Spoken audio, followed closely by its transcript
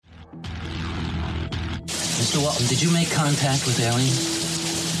Mr. Walton, did you make contact with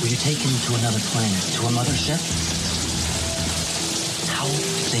aliens? Were you taken to another planet, to a mothership? How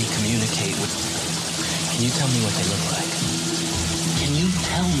did they communicate with... Can you tell me what they look like? Can you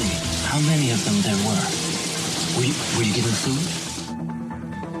tell me how many of them there were? Were you given food?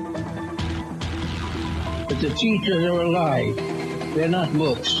 But the teachers are alive. They're not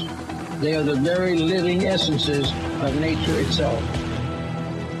books. They are the very living essences of nature itself.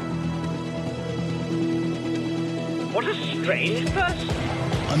 What a strange person.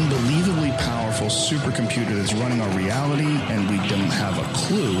 Unbelievably powerful supercomputer that's running our reality, and we don't have a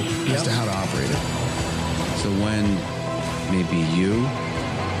clue as to how to operate it. So when maybe you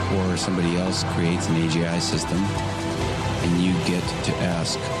or somebody else creates an AGI system and you get to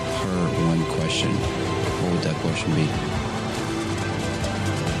ask her one question, what would that question be?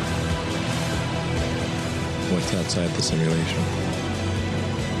 What's outside the simulation?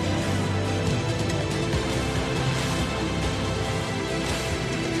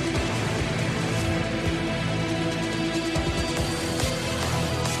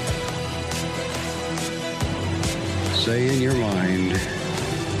 Say in your mind,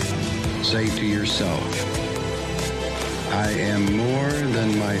 say to yourself, I am more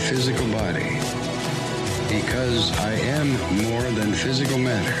than my physical body, because I am more than physical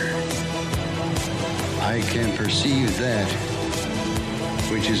matter. I can perceive that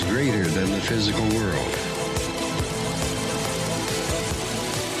which is greater than the physical world.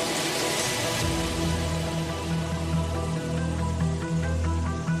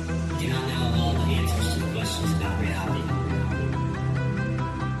 Do not know all the answers to the questions about reality.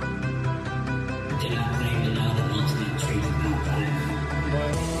 Do not claim to know the ultimate truth about life.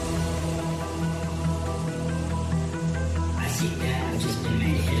 I seek that which has been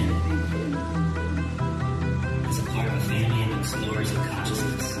made hidden as a part of a family and explorers of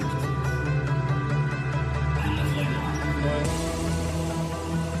consciousness. I am the void one.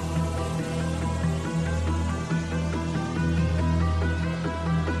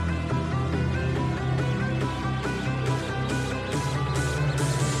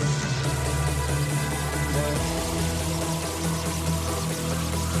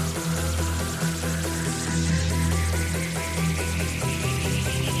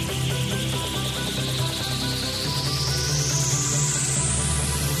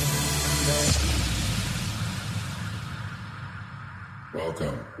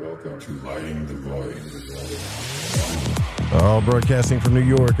 Welcome to Lighting the Void. All broadcasting from New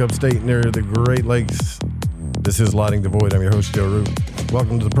York, upstate near the Great Lakes. This is Lighting the Void. I'm your host, Joe Root.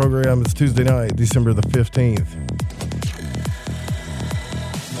 Welcome to the program. It's Tuesday night, December the 15th.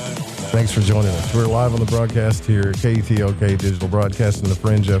 Thanks for joining us. We're live on the broadcast here at KTLK Digital Broadcasting, the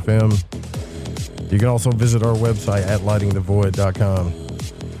Fringe FM. You can also visit our website at lightingthevoid.com.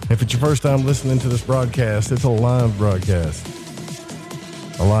 If it's your first time listening to this broadcast, it's a live broadcast.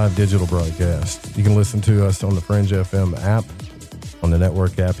 A live digital broadcast. You can listen to us on the Fringe FM app, on the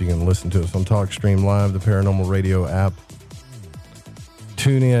network app. You can listen to us on TalkStream Live, the Paranormal Radio app,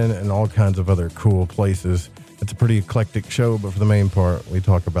 TuneIn, and all kinds of other cool places. It's a pretty eclectic show, but for the main part, we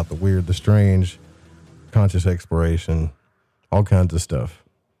talk about the weird, the strange, conscious exploration, all kinds of stuff.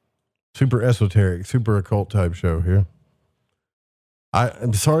 Super esoteric, super occult type show here.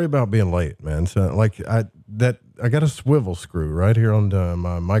 I'm sorry about being late, man. So I got a swivel screw right here on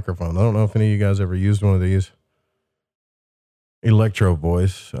my microphone. I don't know if any of you guys ever used one of these Electro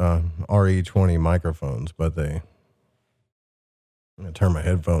Voice RE20 microphones, but I'm going to turn my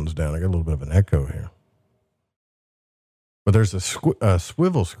headphones down. I got a little bit of an echo here. But there's a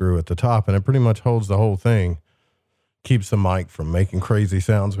swivel screw at the top, and it pretty much holds the whole thing. Keeps the mic from making crazy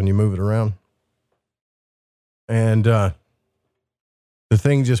sounds when you move it around. And the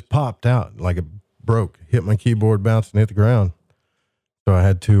thing just popped out like it broke, hit my keyboard, bounced and hit the ground. So I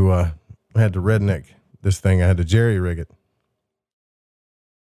had to redneck this thing. I had to jerry rig it.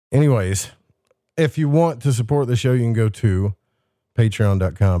 Anyways, if you want to support the show, you can go to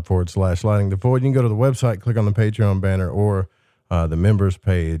patreon.com/lighting the void. You can go to the website, click on the Patreon banner or the members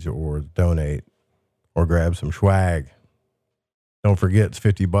page, or donate or grab some swag. Don't forget, it's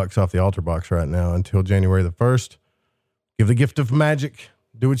 $50 off the altar box right now until January the 1st. Give the gift of magic.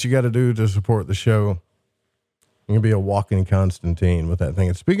 Do what you got to do to support the show. You're going to be a walking Constantine with that thing.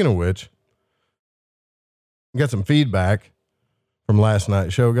 And speaking of which, we got some feedback from last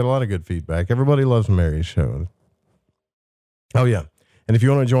night's show. Got a lot of good feedback. Everybody loves Mary's show. Oh, yeah. And if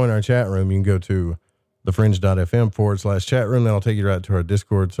you want to join our chat room, you can go to thefringe.fm/chat room. That'll take you right to our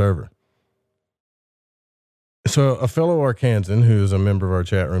Discord server. So a fellow Arkansan who's a member of our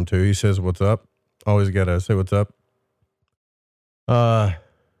chat room too, he says, what's up? Always got to say what's up.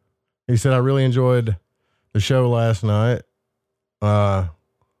 He said, I really enjoyed the show last night.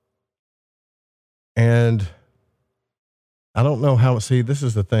 And I don't know how, see, this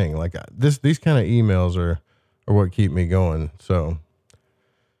is the thing. Like these kind of emails are what keep me going. So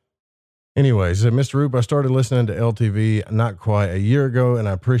anyways, Mr. Roop, I started listening to LTV not quite a year ago, and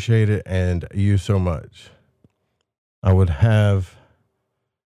I appreciate it and you so much. I would have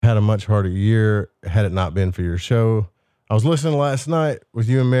had a much harder year had it not been for your show. I was listening last night with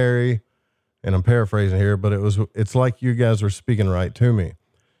you and Mary, and I'm paraphrasing here, but it's like you guys were speaking right to me.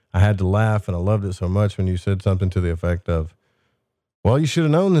 I had to laugh, and I loved it so much when you said something to the effect of, well, you should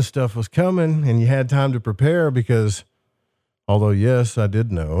have known this stuff was coming and you had time to prepare, because although, yes, I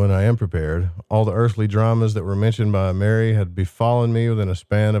did know and I am prepared, all the earthly dramas that were mentioned by Mary had befallen me within a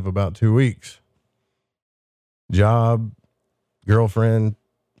span of about 2 weeks. Job, girlfriend,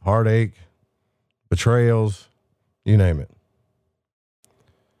 heartache, betrayals, you name it.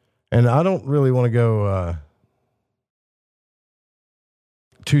 And I don't really want to go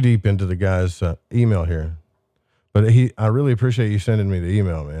too deep into the guy's email here, but I really appreciate you sending me the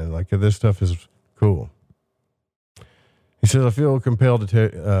email, man. Like, this stuff is cool. He says, I feel compelled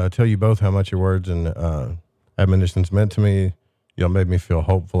to tell you both how much your words and admonitions meant to me. Y'all made me feel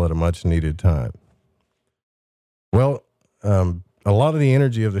hopeful at a much needed time. Well, a lot of the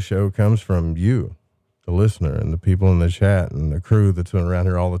energy of the show comes from you, the listener, and the people in the chat and the crew that's been around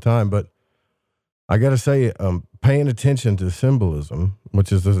here all the time. But I got to say, paying attention to symbolism,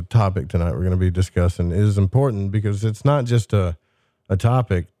 which is the topic tonight we're going to be discussing, is important, because it's not just a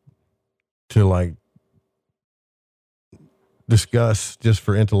topic to like discuss just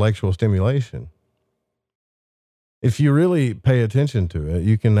for intellectual stimulation. If you really pay attention to it,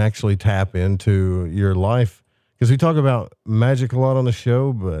 you can actually tap into your life, because we talk about magic a lot on the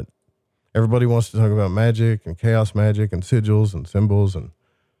show, but everybody wants to talk about magic and chaos magic and sigils and symbols and,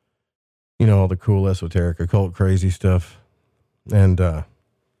 you know, all the cool esoteric occult crazy stuff. And the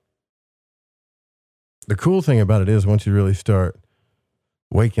cool thing about it is, once you really start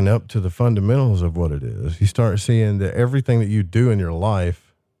waking up to the fundamentals of what it is, you start seeing that everything that you do in your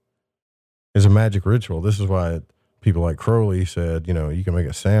life is a magic ritual. This is why people like Crowley said, you know, you can make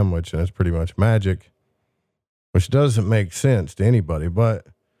a sandwich and it's pretty much magic, which doesn't make sense to anybody. But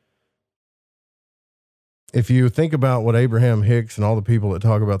if you think about what Abraham Hicks and all the people that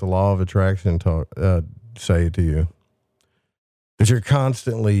talk about the law of attraction say to you, that you're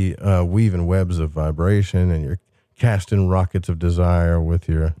constantly weaving webs of vibration, and you're casting rockets of desire with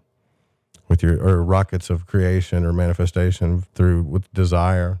your or rockets of creation or manifestation with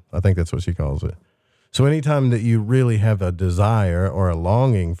desire. I think that's what she calls it. So anytime that you really have a desire or a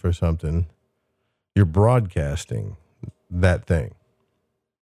longing for something, you're broadcasting that thing.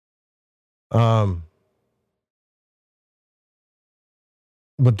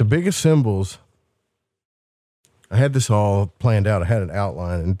 But the biggest symbols, I had this all planned out. I had an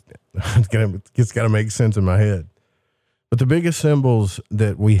outline, and it's got to make sense in my head. But the biggest symbols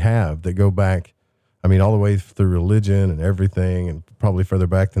that we have that go back, I mean, all the way through religion and everything, and probably further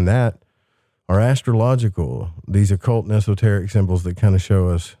back than that, are astrological. These occult and esoteric symbols that kind of show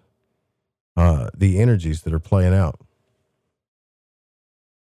us the energies that are playing out.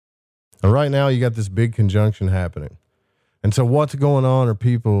 And right now, you got this big conjunction happening. And so what's going on are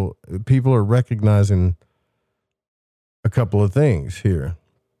people are recognizing a couple of things here.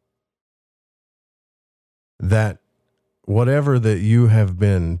 That whatever that you have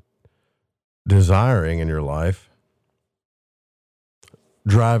been desiring in your life,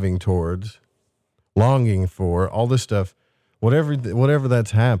 driving towards, longing for, all this stuff, whatever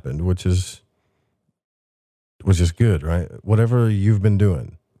that's happened, which is good, right? Whatever you've been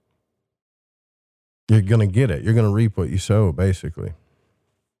doing, you're going to get it. You're going to reap what you sow, basically.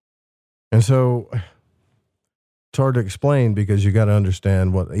 And so it's hard to explain, because you got to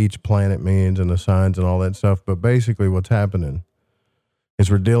understand what each planet means and the signs and all that stuff. But basically what's happening is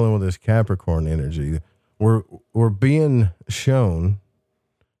we're dealing with this Capricorn energy. We're being shown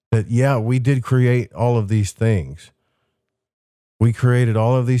that, yeah, we did create all of these things. We created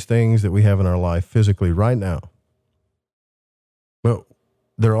all of these things that we have in our life physically right now. But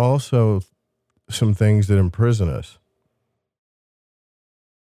there are also some things that imprison us.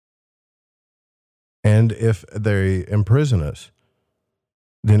 And if they imprison us,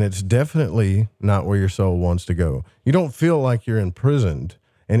 then it's definitely not where your soul wants to go. You don't feel like you're imprisoned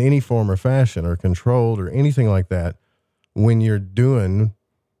in any form or fashion, or controlled or anything like that, when you're doing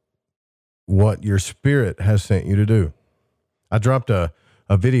what your spirit has sent you to do. I dropped a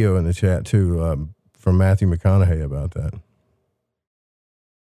video in the chat too, from Matthew McConaughey about that.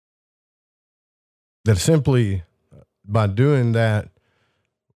 That simply by doing that,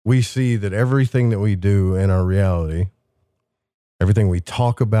 we see that everything that we do in our reality, everything we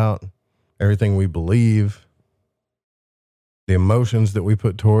talk about, everything we believe, the emotions that we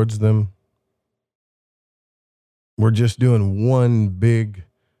put towards them, we're just doing one big,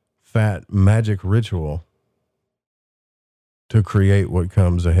 fat magic ritual to create what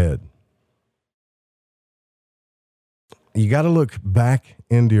comes ahead. You got to look back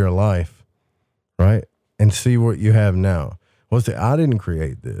into your life, right? And see what you have now. Well, say, I didn't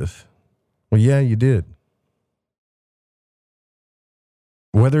create this. Well, yeah, you did.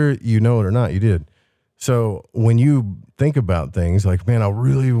 Whether you know it or not, you did. So when you think about things like, man, I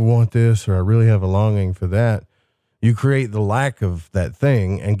really want this, or I really have a longing for that, you create the lack of that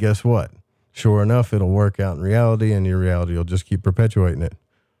thing. And guess what? Sure enough, it'll work out in reality, and your reality will just keep perpetuating it.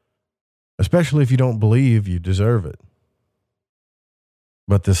 Especially if you don't believe you deserve it.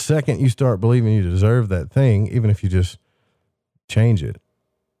 But the second you start believing you deserve that thing, even if you just change it,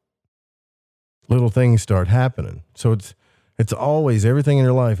 little things start happening. So it's always, everything in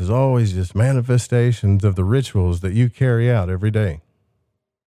your life is always just manifestations of the rituals that you carry out every day.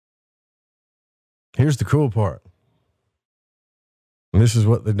 Here's the cool part. And this is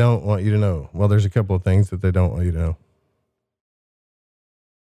what they don't want you to know. Well, there's a couple of things that they don't want you to know.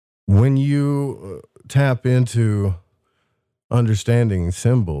 When you tap into understanding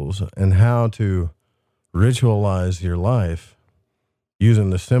symbols and how to ritualize your life using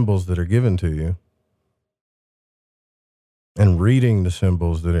the symbols that are given to you and reading the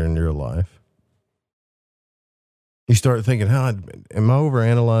symbols that are in your life, you start thinking, am I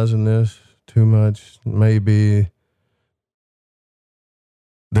overanalyzing this too much? Maybe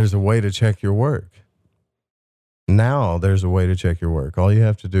there's a way to check your work. Now there's a way to check your work. All you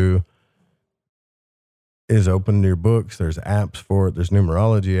have to do is open your books. There's apps for it. There's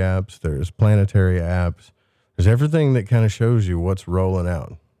numerology apps. There's planetary apps. There's everything that kind of shows you what's rolling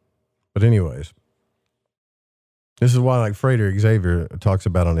out. But anyways, this is why, like Frater Xavier talks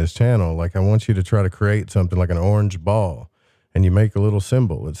about on his channel, like I want you to try to create something like an orange ball and you make a little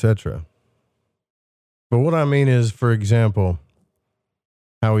symbol, etc. But what I mean is, for example,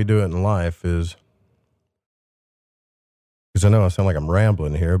 how we do it in life is, because I know I sound like I'm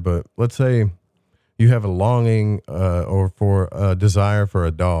rambling here, but let's say you have a longing or for a desire for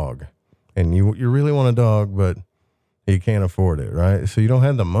a dog, and you really want a dog, but you can't afford it, right? So you don't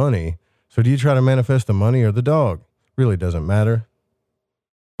have the money. So do you try to manifest the money or the dog? Really doesn't matter.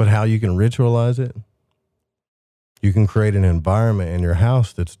 But how you can ritualize it, you can create an environment in your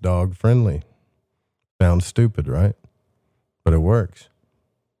house that's dog friendly. Sounds stupid, right? But it works.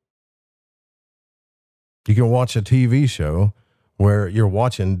 You can watch a TV show where you're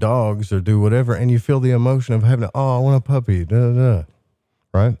watching dogs or do whatever, and you feel the emotion of having, I want a puppy,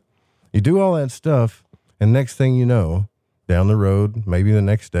 right? You do all that stuff, and next thing you know, down the road, maybe the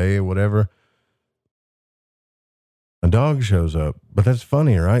next day or whatever, a dog shows up. But that's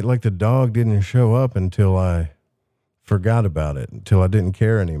funny, right? Like the dog didn't show up until I forgot about it, until I didn't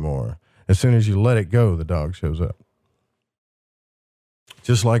care anymore. As soon as you let it go, the dog shows up.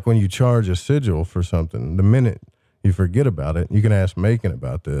 Just like when you charge a sigil for something, the minute you forget about it, you can ask Macon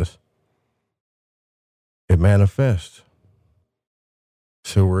about this, it manifests.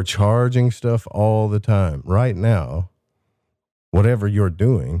 So we're charging stuff all the time. Right now, whatever you're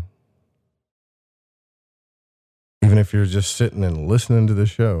doing, even if you're just sitting and listening to the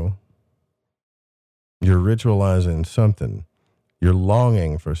show, you're ritualizing something. You're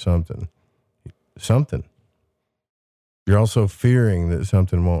longing for something. You're also fearing that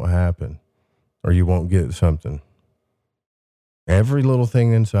something won't happen or you won't get something. Every little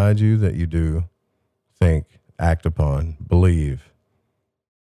thing inside you that you do, think, act upon, believe,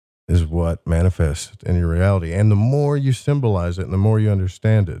 is what manifests in your reality. And the more you symbolize it and the more you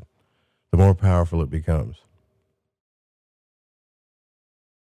understand it, the more powerful it becomes.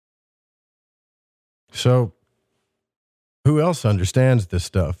 So, who else understands this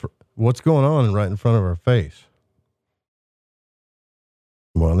stuff? What's going on right in front of our face?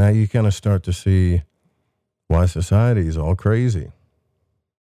 Well, now you kind of start to see why society is all crazy.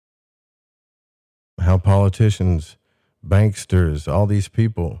 How politicians, banksters, all these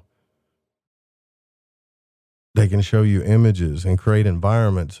people, they can show you images and create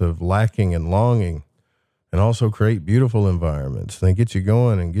environments of lacking and longing, and also create beautiful environments. They get you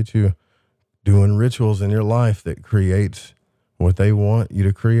going and get you doing rituals in your life that creates what they want you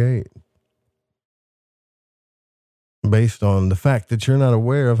to create, based on the fact that you're not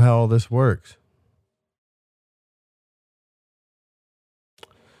aware of how all this works.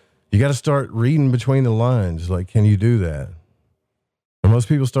 You got to start reading between the lines. Like, can you do that? When most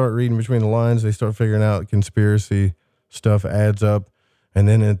people start reading between the lines, they start figuring out conspiracy stuff adds up. And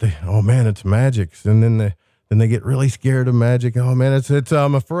then oh man, it's magic. And then they get really scared of magic. Oh man, it's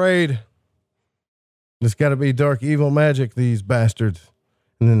I'm afraid. It's got to be dark, evil magic, these bastards.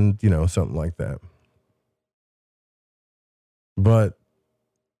 And then, something like that. But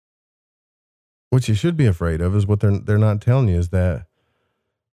what you should be afraid of is what they're not telling you, is that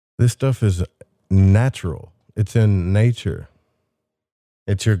this stuff is natural. It's in nature.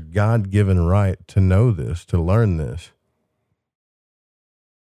 It's your God-given right to know this, to learn this.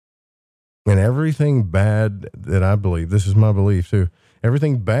 And everything bad that I believe, this is my belief too,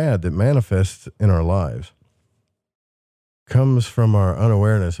 everything bad that manifests in our lives comes from our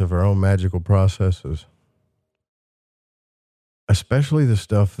unawareness of our own magical processes. Especially the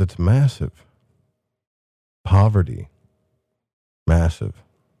stuff that's massive. Poverty. Massive.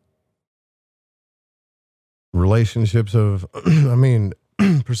 Relationships of,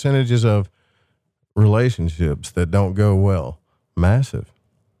 percentages of relationships that don't go well. Massive.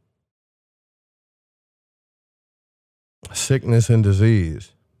 Sickness and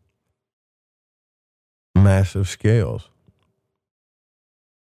disease. Massive scales.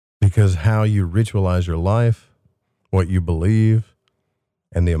 Because how you ritualize your life, what you believe,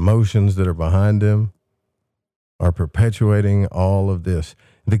 and the emotions that are behind them are perpetuating all of this.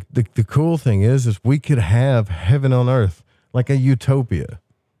 The cool thing is we could have heaven on earth, like a utopia,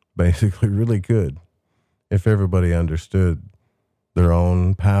 basically, really good, if everybody understood their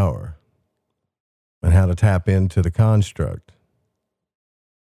own power and how to tap into the construct.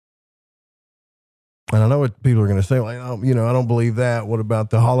 And I know what people are going to say, like, I don't believe that. What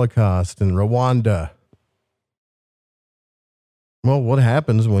about the Holocaust and Rwanda? Well, what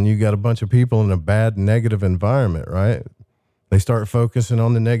happens when you got a bunch of people in a bad, negative environment, right? They start focusing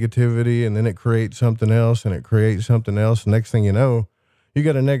on the negativity, and then it creates something else, and it creates something else. Next thing you know, you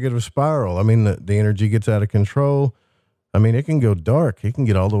got a negative spiral. The energy gets out of control. It can go dark. It can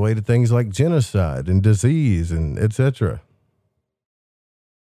get all the way to things like genocide and disease and et cetera.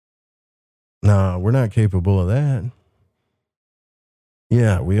 No, we're not capable of that.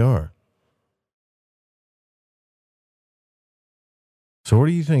 Yeah, we are. So what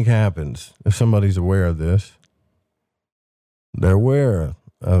do you think happens if somebody's aware of this? They're aware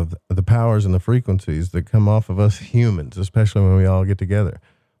of the powers and the frequencies that come off of us humans, especially when we all get together.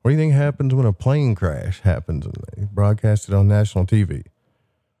 What do you think happens when a plane crash happens and they broadcast it on national TV?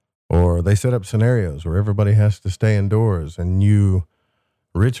 Or they set up scenarios where everybody has to stay indoors and you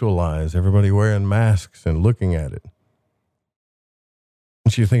ritualize everybody wearing masks and looking at it.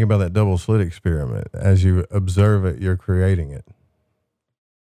 Once you think about that double slit experiment, as you observe it, you're creating it.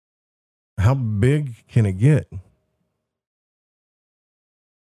 How big can it get?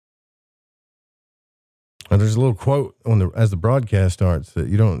 Now, there's a little quote as the broadcast starts that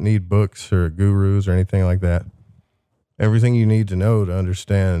you don't need books or gurus or anything like that. Everything you need to know to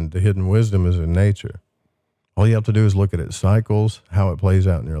understand the hidden wisdom is in nature. All you have to do is look at its cycles, how it plays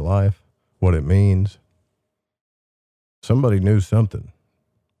out in your life, what it means. Somebody knew something.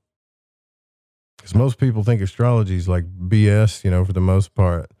 Because most people think astrology is like BS, for the most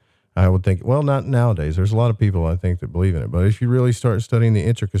part. I would think, well, not nowadays. There's a lot of people, I think, that believe in it. But if you really start studying the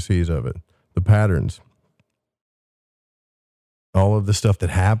intricacies of it, the patterns, all of the stuff that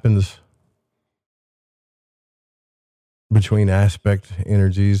happens between aspect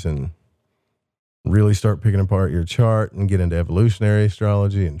energies, and really start picking apart your chart and get into evolutionary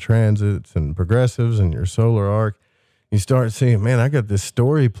astrology and transits and progressives and your solar arc, you start seeing, man, I got this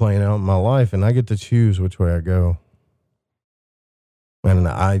story playing out in my life and I get to choose which way I go. And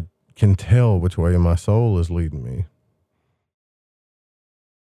I can tell which way my soul is leading me.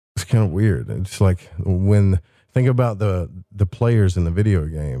 It's kind of weird. It's like think about the players in the video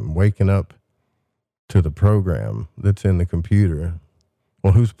game waking up to the program that's in the computer.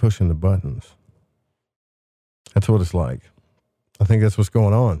 Well, who's pushing the buttons? That's what it's like. I think that's what's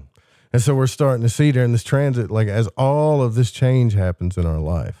going on. And so we're starting to see during this transit, like as all of this change happens in our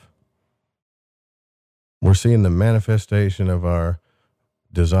life, we're seeing the manifestation of our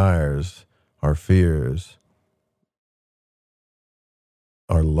desires, our fears,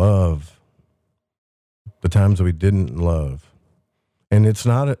 our love, the times we didn't love. And it's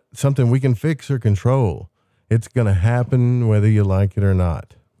not something we can fix or control. It's going to happen whether you like it or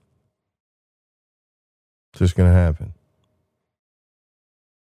not. It's just going to happen.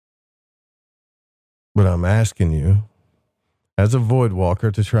 But I'm asking you, as a void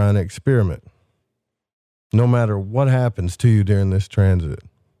walker, to try an experiment. No matter what happens to you during this transit,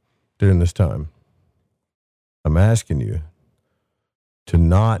 during this time, I'm asking you to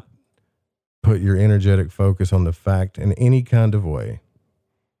not put your energetic focus on the fact in any kind of way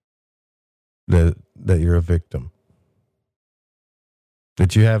that you're a victim.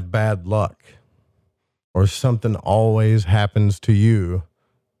 that you have bad luck or something always happens to you,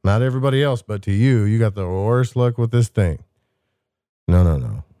 not everybody else, but to you, you got the worst luck with this thing.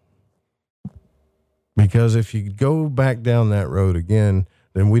 No. Because if you go back down that road again,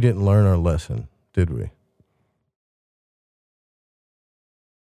 then we didn't learn our lesson, did we?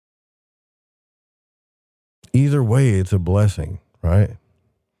 Either way, it's a blessing, right?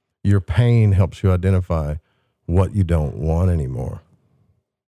 Your pain helps you identify what you don't want anymore.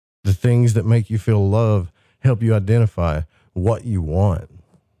 The things that make you feel love help you identify what you want.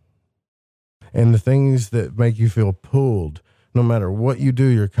 And the things that make you feel pulled, no matter what you do,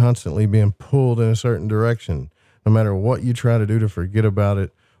 you're constantly being pulled in a certain direction. No matter what you try to do to forget about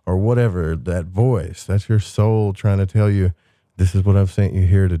it or whatever, that voice, that's your soul trying to tell you, this is what I've sent you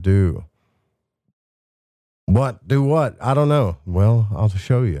here to do. What? Do what? I don't know. Well, I'll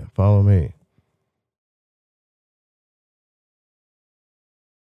show you. Follow me.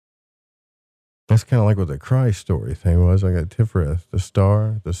 That's kind of like what the Christ story thing was. I got Tiferet, the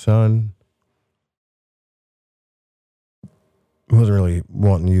star, the sun. He wasn't really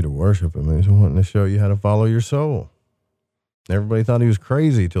wanting you to worship him. He was wanting to show you how to follow your soul. Everybody thought he was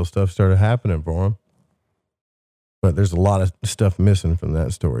crazy till stuff started happening for him. But there's a lot of stuff missing from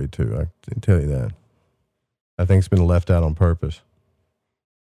that story, too. I can tell you that. I think it's been left out on purpose.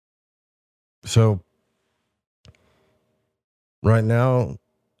 So, right now,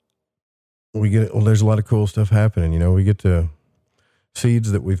 there's a lot of cool stuff happening. You know, we get to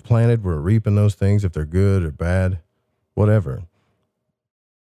seeds that we've planted. We're reaping those things, if they're good or bad, whatever.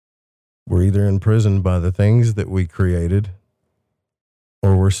 We're either imprisoned by the things that we created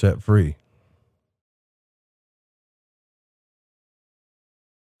or we're set free.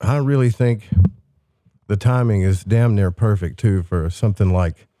 I really think the timing is damn near perfect, too, for something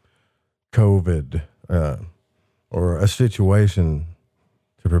like COVID or a situation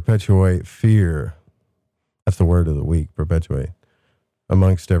to perpetuate fear. That's the word of the week, perpetuate,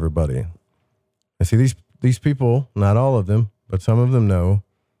 amongst everybody. And see, these people, not all of them, but some of them know,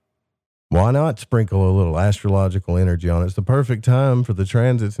 why not sprinkle a little astrological energy on it? It's the perfect time for the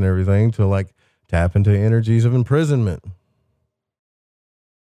transits and everything to like tap into energies of imprisonment.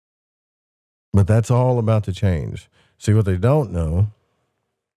 But that's all about to change. See, what they don't know,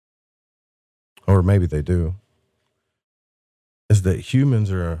 or maybe they do, is that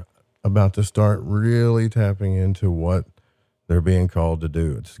humans are about to start really tapping into what they're being called to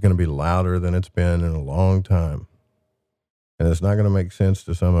do. It's going to be louder than it's been in a long time. And it's not going to make sense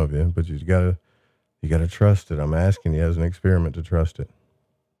to some of you, but you got to trust it. I'm asking you as an experiment to trust it.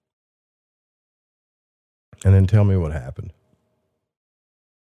 And then tell me what happened.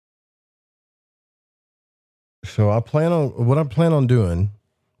 So what I plan on doing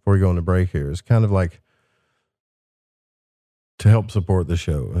before we go on the break here is kind of like to help support the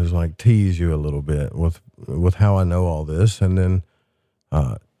show, is like tease you a little bit with how I know all this. And then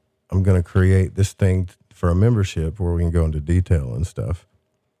I'm going to create this thing for a membership where we can go into detail and stuff.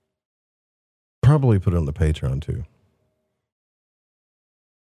 Probably put it on the Patreon too.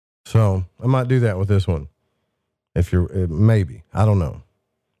 So I might do that with this one. Maybe, I don't know.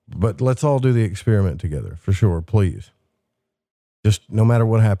 But let's all do the experiment together, for sure, please. Just no matter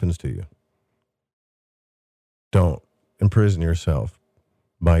what happens to you, don't imprison yourself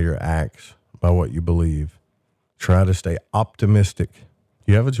by your acts, by what you believe. Try to stay optimistic.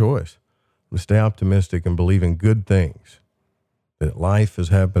 You have a choice. Stay optimistic and believe in good things. That life is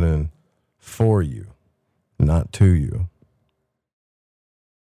happening for you, not to you.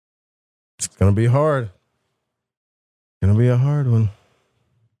 It's going to be hard. It's going to be a hard one.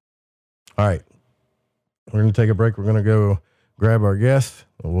 All right. We're going to take a break. We're going to go grab our guest,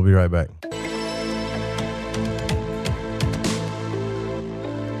 and we'll be right back.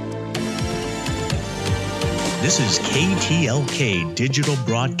 This is KTLK Digital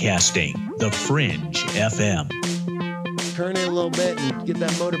Broadcasting, The Fringe FM. Turn it a little bit and get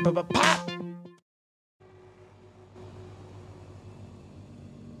that motor pop.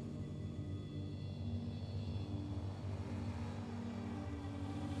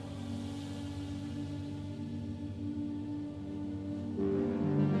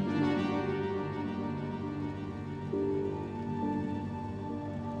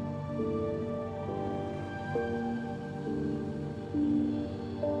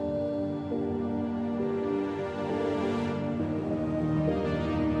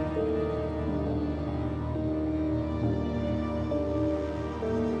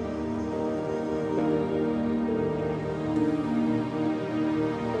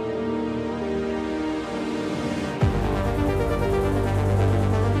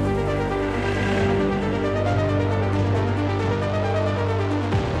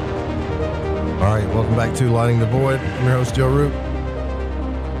 right, welcome back to Lighting the Void. I'm your host, Joe Root.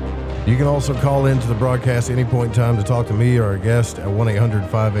 You can also call into the broadcast at any point in time to talk to me or our guest at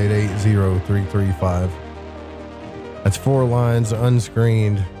 1-800-588-0335. That's 4 lines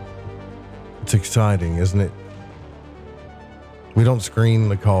unscreened. It's exciting, isn't it? We don't screen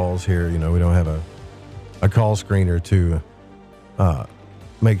the calls here. You know, we don't have a call screener to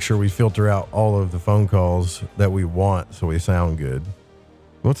make sure we filter out all of the phone calls that we want so we sound good.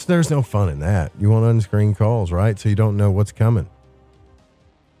 There's no fun in that. You want unscreened calls, right? So you don't know what's coming.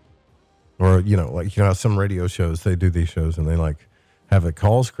 Or, you know, like, you know, some radio shows, they do these shows and they like have a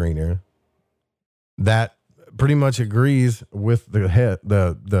call screener that pretty much agrees with the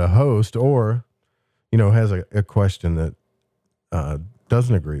host, or, you know, has a question that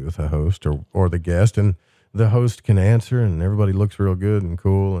doesn't agree with the host or the guest, and the host can answer and everybody looks real good and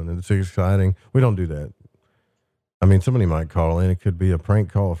cool and it's exciting. We don't do that. I mean, somebody might call in. It could be a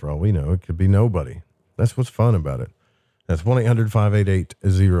prank call for all we know. It could be nobody. That's what's fun about it. That's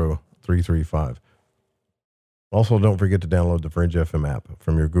 1-800-588-0335. Also, don't forget to download the Fringe FM app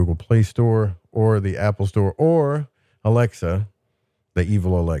from your Google Play Store or the Apple Store or Alexa, the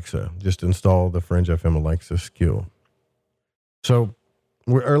evil Alexa. Just install the Fringe FM Alexa skill. So,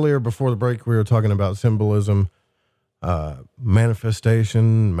 earlier before the break, we were talking about symbolism,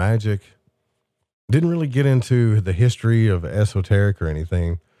 manifestation, magic. Didn't really get into the history of esoteric or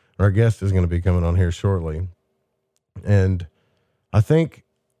anything. Our guest is going to be coming on here shortly. And I think,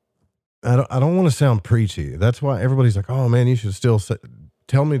 I don't want to sound preachy. That's why everybody's like, oh man, you should still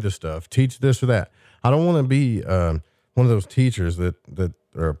tell me this stuff, teach this or that. I don't want to be one of those teachers that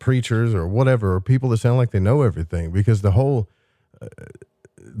are preachers or whatever, or people that sound like they know everything, because the whole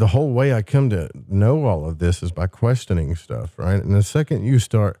way I come to know all of this is by questioning stuff, right? And the second you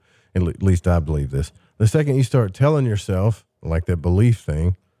start, at least I believe this, the second you start telling yourself, like that belief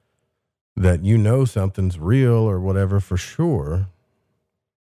thing, that you know something's real or whatever for sure,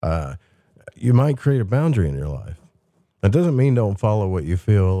 you might create a boundary in your life. That doesn't mean don't follow what you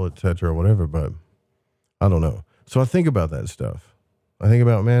feel, etc., or whatever, but I don't know. So I think about that stuff. I think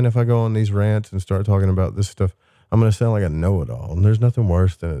about, man, if I go on these rants and start talking about this stuff, I'm going to sound like a know-it-all, and there's nothing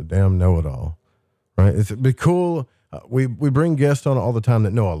worse than a damn know-it-all, right? It'd be cool. We bring guests on all the time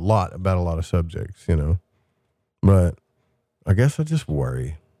that know a lot about a lot of subjects, you know, but I guess I just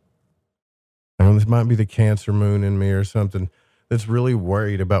worry. And this might be the Cancer moon in me or something that's really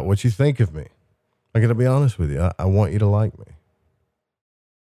worried about what you think of me. I got to be honest with you. I want you to like me.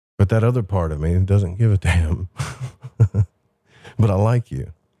 But that other part of me doesn't give a damn. But I like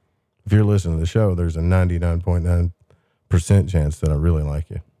you. If you're listening to the show, there's a 99.9% chance that I really like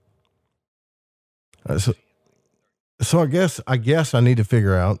you. So I guess I need to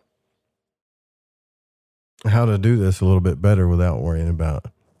figure out how to do this a little bit better without worrying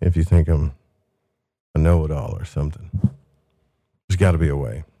about if you think I'm a know-it-all or something. There's got to be a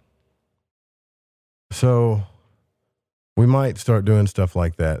way. So we might start doing stuff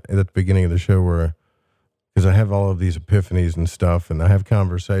like that at the beginning of the show, where, because I have all of these epiphanies and stuff, and I have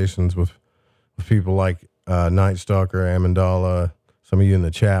conversations with people like Night Stalker, Amandala, some of you in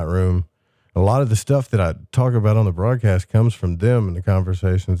the chat room. A lot of the stuff that I talk about on the broadcast comes from them and the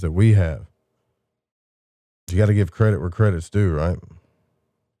conversations that we have. You got to give credit where credit's due, right?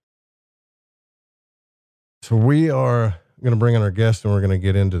 So we are going to bring on our guest, and we're going to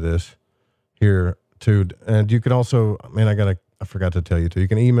get into this here too. And you can also, I forgot to tell you too, you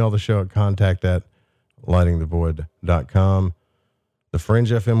can email the show at contact@lightingthevoid.com. The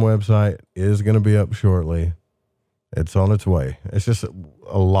Fringe FM website is going to be up shortly. It's on its way. It's just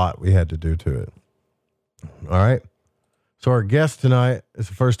a lot we had to do to it. All right. So our guest tonight is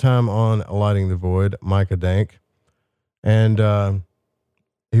the first time on Lighting the Void, Micah Dank. And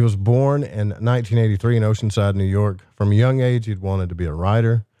he was born in 1983 in Oceanside, New York. From a young age, he'd wanted to be a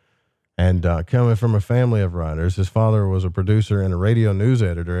writer. And coming from a family of writers, his father was a producer and a radio news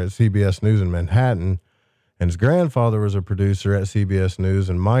editor at CBS News in Manhattan. And his grandfather was a producer at CBS News,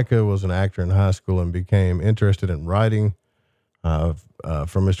 and Micah was an actor in high school and became interested in writing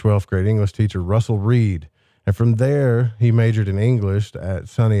from his 12th grade English teacher, Russell Reed. And from there, he majored in English at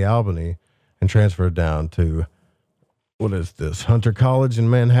SUNY Albany and transferred down to, Hunter College in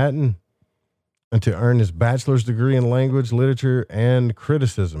Manhattan, and to earn his bachelor's degree in language, literature, and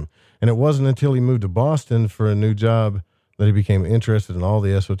criticism. And it wasn't until he moved to Boston for a new job that he became interested in all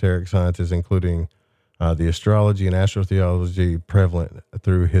the esoteric sciences, including the astrology and astrotheology prevalent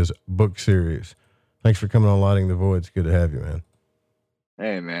through his book series. Thanks for coming on Lighting the Void. It's good to have you, man.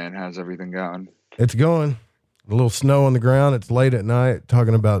 Hey, man. How's everything going? It's going. A little snow on the ground. It's late at night,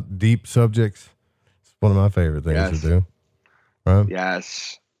 talking about deep subjects. It's one of my favorite things to do. Right?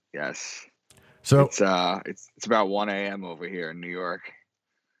 Yes. So it's about 1 a.m. over here in New York.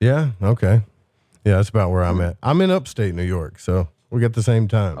 Yeah. Okay. Yeah, that's about where I'm at. I'm in upstate New York, so we got the same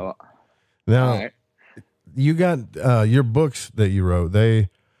time. Oh, Now, all right. you got your books that you wrote.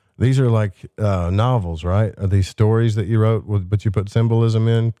 These are like novels, right? Are these stories that you wrote, but you put symbolism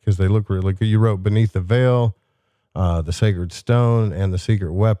in because they look really good? You wrote Beneath the Veil, The Sacred Stone, and The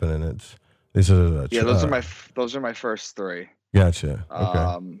Secret Weapon, and those are my first three. Gotcha.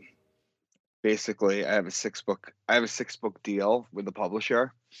 Okay. Basically, I have a six book deal with the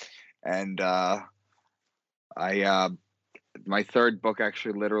publisher, and my third book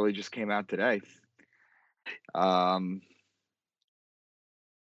actually literally just came out today.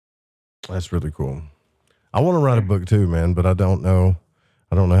 That's really cool. I want to write a book too, man, but I don't know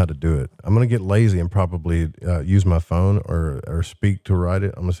how to do it. I'm going to get lazy and probably use my phone or speak to write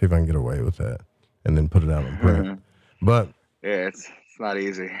it. I'm going to see if I can get away with that and then put it out on print. Mm-hmm. But yeah, it's not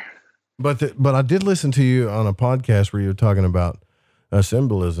easy. But I did listen to you on a podcast where you were talking about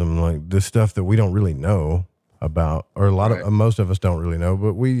symbolism, like the stuff that we don't really know about, or most of us don't really know,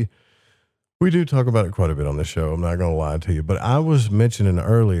 but we do talk about it quite a bit on the show. I'm not going to lie to you, but I was mentioning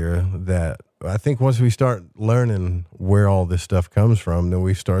earlier that I think once we start learning where all this stuff comes from, then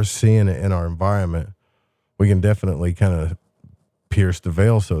we start seeing it in our environment. We can definitely kind of pierce the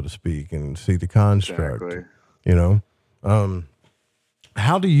veil, so to speak, and see the construct. Exactly. You know,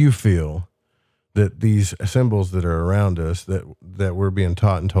 how do you feel that these symbols that are around us, that we're being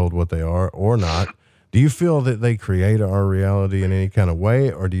taught and told what they are or not, do you feel that they create our reality in any kind of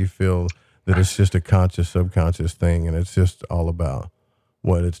way, or do you feel that it's just a conscious, subconscious thing, and it's just all about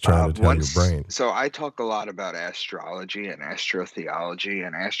what it's trying to tell your brain? So I talk a lot about astrology and astrotheology,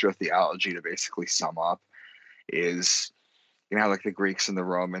 and astrotheology, to basically sum up, is, you know, like the Greeks and the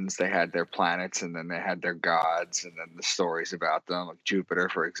Romans, they had their planets and then they had their gods and then the stories about them, like Jupiter,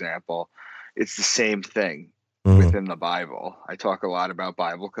 for example. It's the same thing within the Bible. I talk a lot about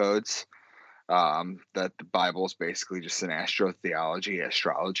Bible codes, that the Bible is basically just an astrotheology,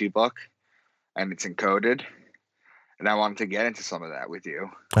 astrology book, and it's encoded. And I wanted to get into some of that with you.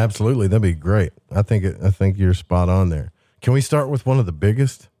 Absolutely. That'd be great. I think you're spot on there. Can we start with one of the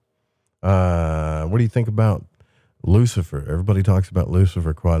biggest? What do you think about Lucifer? Everybody talks about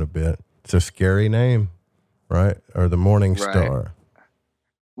Lucifer quite a bit. It's a scary name, right? Or the morning star.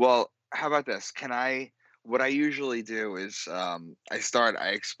 Well, how about this? What I usually do is I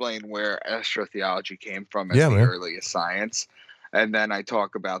explain where astrotheology came from as the earliest science. And then I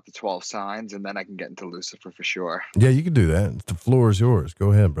talk about the 12 signs, and then I can get into Lucifer for sure. Yeah, you can do that. The floor is yours.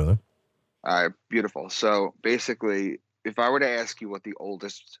 Go ahead, brother. All right, beautiful. So basically, if I were to ask you what the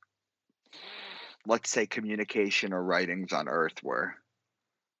oldest, let's say, communication or writings on Earth were,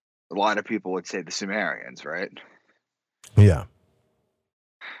 a lot of people would say the Sumerians, right? Yeah.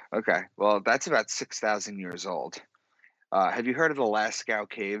 Okay, well, that's about 6,000 years old. Have you heard of the Lascaux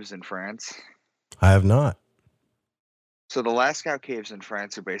Caves in France? I have not. So the Lascaux Caves in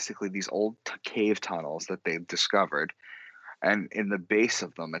France are basically these old cave tunnels that they discovered. And in the base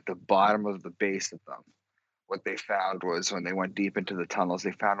of them, at the bottom of the base of them, what they found was, when they went deep into the tunnels,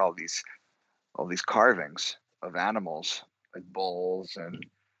 they found all these carvings of animals, like bulls and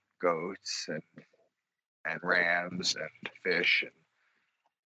goats and rams and fish and,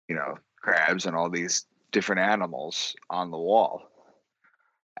 you know, crabs and all these different animals on the wall.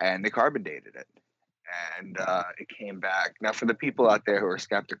 And they carbon dated it. And it came back. Now, for the people out there who are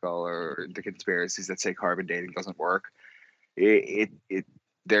skeptical or the conspiracies that say carbon dating doesn't work, they're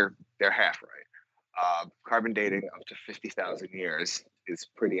half right. Carbon dating up to 50,000 years is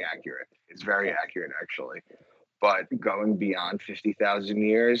pretty accurate. It's very accurate, actually. But going beyond 50,000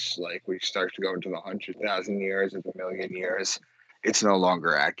 years, like we start to go into the 100,000 years or the million years, it's no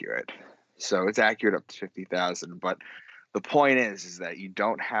longer accurate. So it's accurate up to 50,000, but the point is that you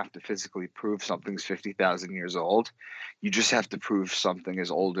don't have to physically prove something's 50,000 years old. You just have to prove something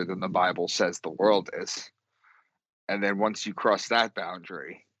is older than the Bible says the world is. And then once you cross that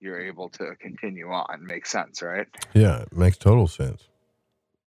boundary, you're able to continue on. Makes sense, right? Yeah, it makes total sense.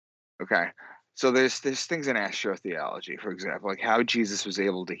 Okay. So there's things in astrotheology, for example, like how Jesus was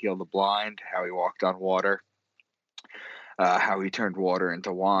able to heal the blind, how he walked on water, how he turned water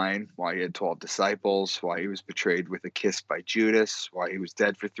into wine, why he had 12 disciples, why he was betrayed with a kiss by Judas, why he was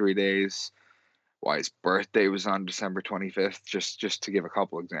dead for 3 days, why his birthday was on December 25th, just to give a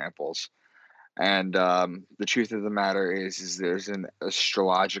couple examples. And the truth of the matter is there's an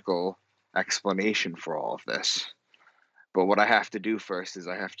astrological explanation for all of this. But what I have to do first is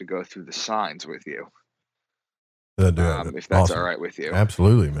I have to go through the signs with you. If that's awesome. All right with you.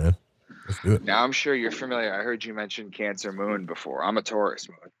 Absolutely, man. Let's do it. Now, I'm sure you're familiar. I heard you mention Cancer moon before. I'm a Taurus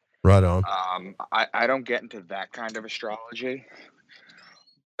moon. Right on. I don't get into that kind of astrology,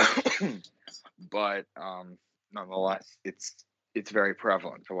 but nonetheless, it's very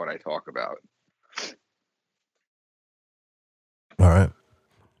prevalent for what I talk about. All right.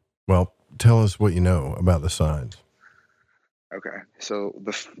 Well, tell us what you know about the signs. Okay, so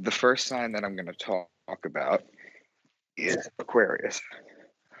the first sign that I'm going to talk about is Aquarius.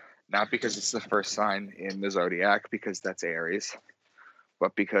 Not because it's the first sign in the zodiac, because that's Aries,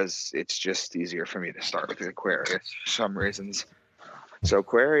 but because it's just easier for me to start with Aquarius for some reasons. So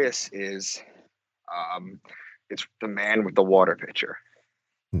Aquarius is, it's the man with the water pitcher.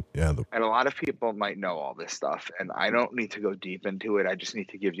 Yeah. And a lot of people might know all this stuff, and I don't need to go deep into it. I just need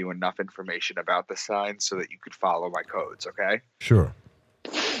to give you enough information about the sign so that you could follow my codes, okay? Sure.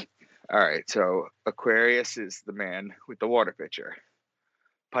 All right, so Aquarius is the man with the water pitcher.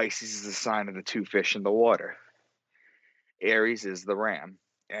 Pisces is the sign of the two fish in the water. Aries is the ram.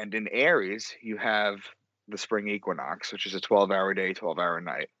 And in Aries, you have the spring equinox, which is a 12-hour day, 12-hour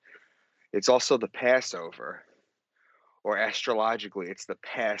night. It's also the Passover, or astrologically, it's the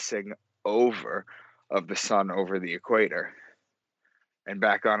passing over of the sun over the equator and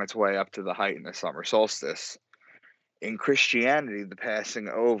back on its way up to the height in the summer solstice. In Christianity, the passing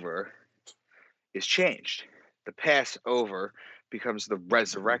over is changed. The Passover becomes the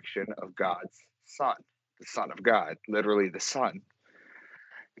resurrection of God's Son, the Son of God, literally the Son.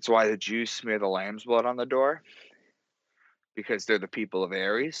 It's why the Jews smear the lamb's blood on the door, because they're the people of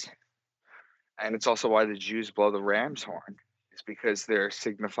Aries. And it's also why the Jews blow the ram's horn. It's because they're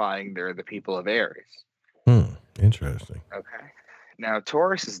signifying they're the people of Aries. Interesting. Okay. Now,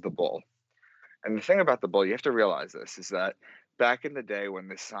 Taurus is the bull. And the thing about the bull, you have to realize this, is that back in the day when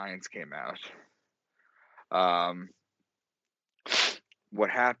this science came out, what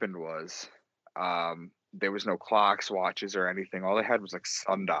happened was there was no clocks, watches, or anything. All they had was like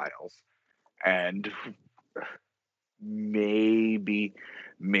sundials. And maybe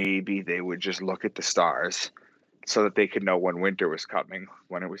they would just look at the stars so that they could know when winter was coming,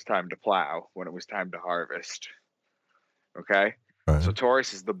 when it was time to plow, when it was time to harvest. Okay? Right. So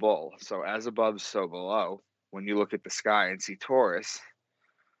Taurus is the bull. So as above, so below. When you look at the sky and see Taurus,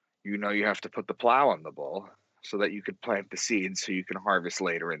 you know you have to put the plow on the bull so that you could plant the seeds so you can harvest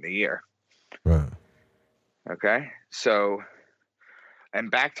later in the year. Right. Okay? So, and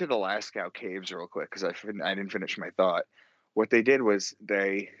back to the Lascaux caves real quick, because I didn't finish my thought. What they did was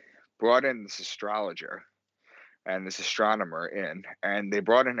they brought in this astrologer and this astronomer in, and they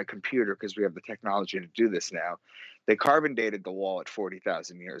brought in a computer because we have the technology to do this now. They carbon dated the wall at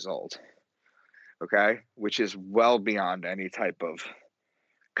 40,000 years old, okay, which is well beyond any type of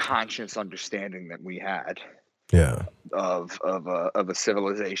conscious understanding that we had. Yeah. Of a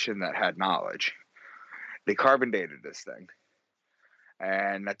civilization that had knowledge. They carbon dated this thing,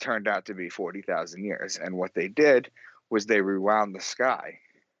 and that turned out to be 40,000 years. And what they did was they rewound the sky,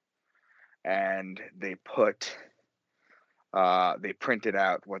 and they printed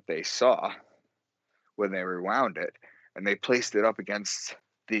out what they saw when they rewound it, and they placed it up against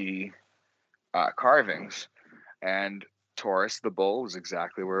the carvings, and Taurus, the bull, was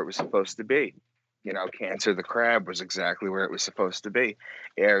exactly where it was supposed to be. You know, Cancer, the crab, was exactly where it was supposed to be.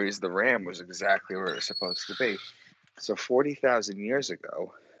 Aries, the ram, was exactly where it was supposed to be. So 40,000 years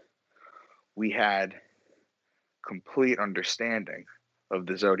ago, we had complete understanding of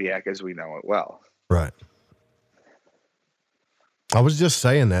the zodiac as we know it well. Right. I was just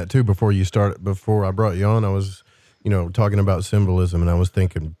saying that too before I brought you on. I was, talking about symbolism, and I was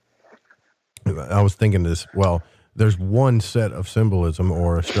thinking this, well, there's one set of symbolism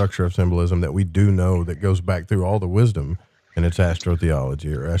or a structure of symbolism that we do know that goes back through all the wisdom, and it's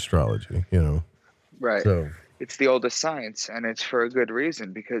astrotheology or astrology, Right. So it's the oldest science, and it's for a good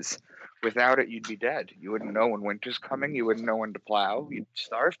reason, because without it, you'd be dead. You wouldn't know when winter's coming. You wouldn't know when to plow. You'd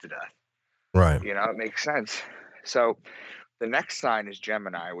starve to death. Right. It makes sense. So the next sign is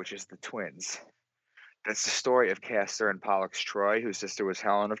Gemini, which is the twins. That's the story of Castor and Pollux Troy, whose sister was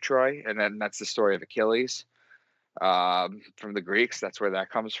Helen of Troy. And then that's the story of Achilles. From the Greeks, that's where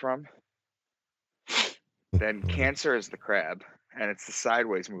that comes from. Then Cancer is the crab, and it's the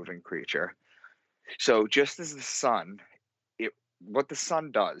sideways moving creature. So just as the sun, what the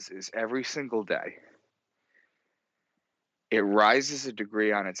sun does is every single day, it rises a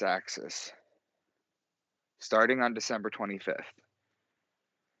degree on its axis, starting on December 25th.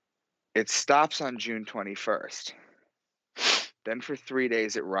 It stops on June 21st. Then for 3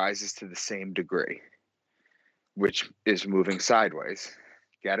 days, it rises to the same degree, which is moving sideways.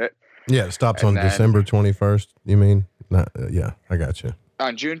 Get it? Yeah, it stops on December 21st, you mean? Yeah, I got you.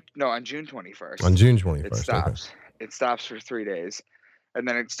 On June 21st. On June 21st. It stops. Okay. It stops for 3 days. and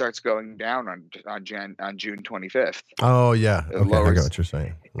then it starts going down on June 25th. Oh yeah, It okay, I got what you're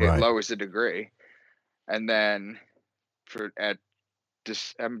saying. Right. It lowers a degree, and then at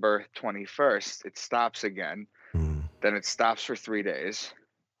December 21st, it stops again. Then it stops for 3 days,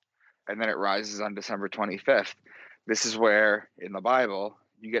 and then it rises on December 25th. This is where, in the Bible,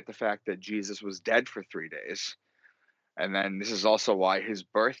 you get the fact that Jesus was dead for 3 days. And then this is also why his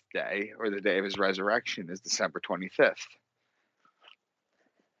birthday, or the day of his resurrection, is December 25th.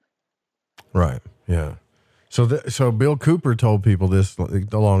 Right, yeah. So Bill Cooper told people this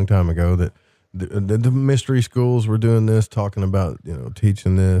a long time ago, that the mystery schools were doing this, talking about,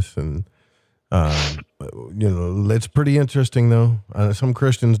 teaching this, and it's pretty interesting though. Some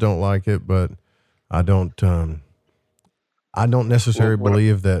Christians don't like it, but I don't necessarily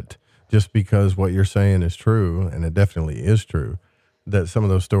believe that just because what you're saying is true, and it definitely is true, that some of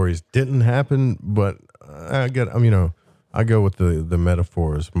those stories didn't happen. But I go with the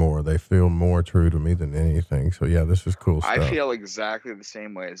metaphors more. They feel more true to me than anything. So yeah, this is cool stuff. I feel exactly the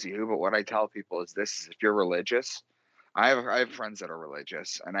same way as you, but what I tell people is this: if you're religious, I have friends that are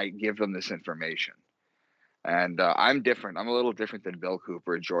religious, and I give them this information. And I'm different. I'm a little different than Bill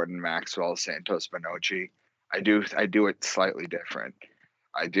Cooper, Jordan Maxwell, Santos Bonacci. I do it slightly different.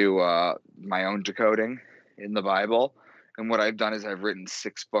 I do my own decoding in the Bible, and what I've done is I've written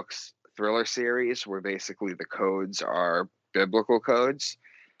 6 books thriller series where basically the codes are biblical codes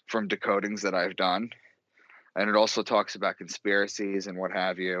from decodings that I've done, and it also talks about conspiracies and what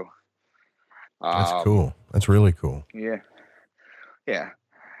have you. That's cool. That's really cool. Yeah.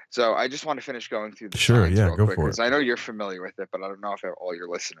 So I just want to finish going through the signs real go quick, for it. because I know you're familiar with it, but I don't know if all your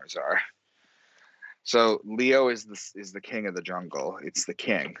listeners are. So Leo is the king of the jungle. It's the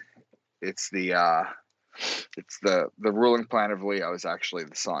king. It's the ruling planet of Leo is actually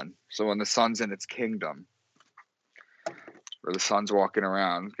the sun. So when the sun's in its kingdom, or the sun's walking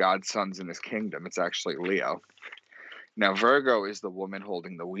around, God's son's in his kingdom, it's actually Leo. Now Virgo is the woman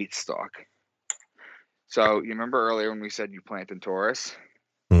holding the wheat stalk. So you remember earlier when we said you plant in Taurus?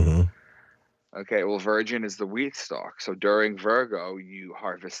 Mm-hmm. Okay, well, Virgin is the wheat stalk. So during Virgo, you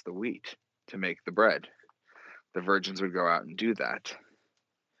harvest the wheat to make the bread. The virgins would go out and do that.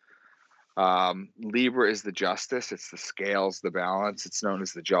 Libra is the justice. It's the scales, the balance. It's known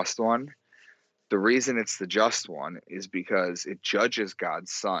as the just one. The reason it's the just one is because it judges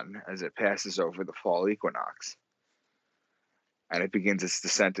God's sun as it passes over the fall equinox. And it begins its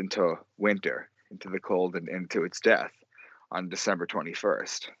descent into winter, into the cold, and into its death on December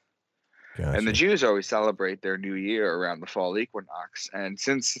 21st. Gotcha. And the Jews always celebrate their new year around the fall equinox. And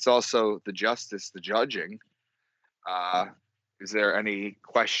since it's also the justice, the judging, is there any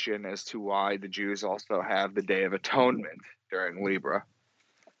question as to why the Jews also have the Day of Atonement during Libra?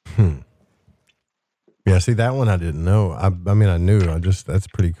 Yeah, see, that one I didn't know. I mean, I knew. That's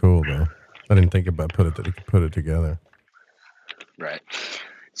pretty cool, though. I didn't think about put it together. Right.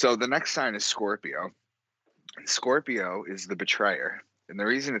 So the next sign is Scorpio. And Scorpio is the betrayer. And the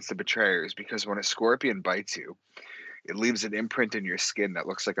reason it's the betrayer is because when a scorpion bites you, it leaves an imprint in your skin that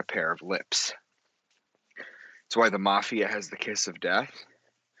looks like a pair of lips. It's why the mafia has the kiss of death.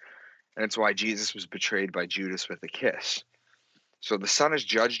 And it's why Jesus was betrayed by Judas with a kiss. So the sun is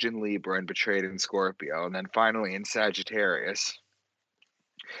judged in Libra and betrayed in Scorpio. And then finally in Sagittarius,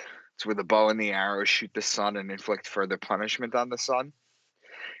 it's where the bow and the arrow shoot the sun and inflict further punishment on the sun.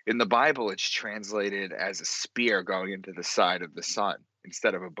 In the Bible, it's translated as a spear going into the side of the sun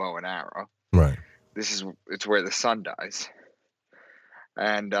instead of a bow and arrow. Right. It's where the sun dies.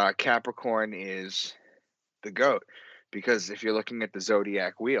 And Capricorn is the goat, because if you're looking at the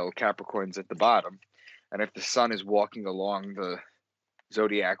zodiac wheel, Capricorn's at the bottom. And if the sun is walking along the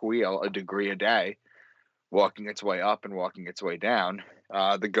zodiac wheel a degree a day, walking its way up and walking its way down,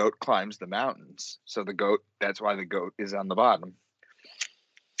 the goat climbs the mountains. So that's why the goat is on the bottom.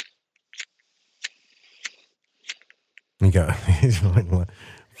 You got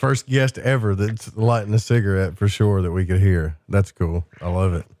first guest ever that's lighting a cigarette for sure that we could hear. That's cool. I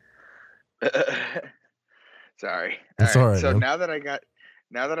love it. Sorry. That's all right. So man. now that I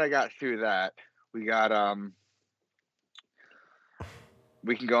got through that, we can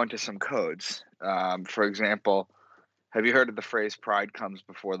go into some codes. For example, have you heard of the phrase "pride comes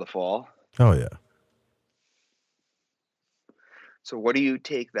before the fall"? Oh yeah. So what do you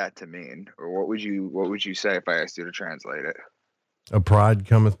take that to mean, or what would you say if I asked you to translate it? A pride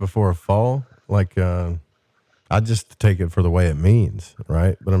cometh before a fall. Like I just take it for the way it means,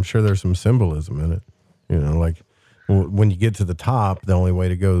 right? But I'm sure there's some symbolism in it. Like when you get to the top, the only way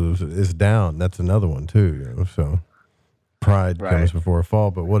to go is down. That's another one too. So pride comes before a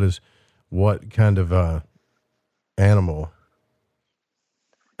fall. But what kind of animal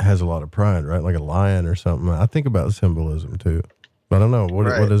has a lot of pride, right? Like a lion or something. I think about symbolism too, but I don't know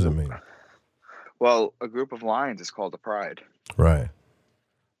what does it mean. Well, a group of lions is called a pride. Right.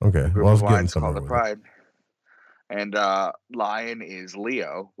 Okay. A group Well, I was of getting lions is called somewhere a with pride. And lion is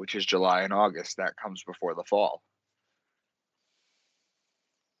Leo, which is July and August. That comes before the fall.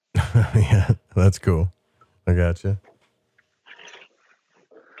 it. Yeah, that's cool. I gotcha.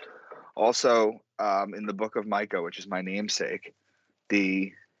 Also, in the book of Micah, which is my namesake,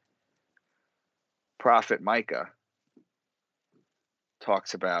 the prophet Micah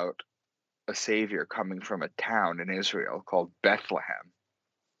talks about a savior coming from a town in Israel called Bethlehem.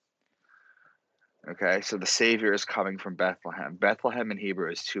 Okay, so the savior is coming from Bethlehem. Bethlehem in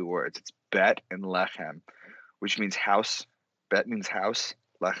Hebrew is 2 words. It's Bet and Lechem, which means house. Bet means house.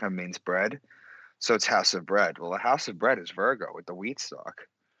 Lechem means bread. So it's house of bread. Well, the house of bread is Virgo with the wheat stalk.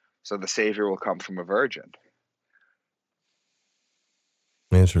 So the savior will come from a virgin.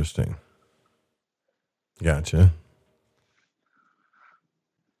 Interesting. Gotcha.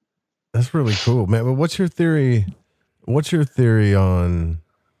 That's really cool, man. But what's your theory? What's your theory on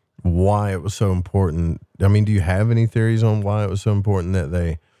why it was so important? I mean, do you have any theories on why it was so important that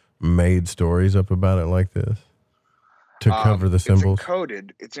they made stories up about it like this to cover the symbols?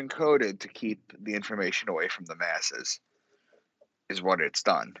 It's encoded to keep the information away from the masses, is what it's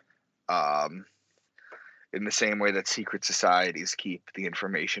done. In the same way that secret societies keep the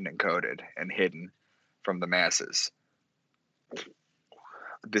information encoded and hidden from the masses.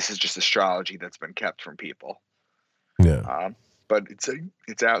 This is just astrology that's been kept from people. Yeah. But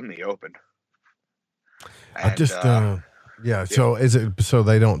it's out in the open. And, yeah. So is it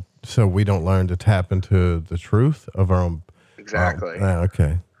so we don't learn to tap into the truth of our own? Exactly.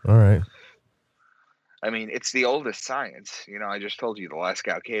 Okay. All right. I mean, it's the oldest science. I just told you the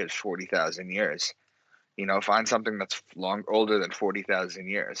Lascaux Cave is 40,000 years. Find something that's older than 40,000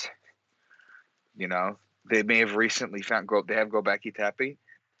 years. They may have recently found they have Göbekli Tepe,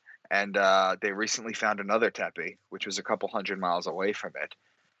 and they recently found another tepe, which was a couple hundred miles away from it,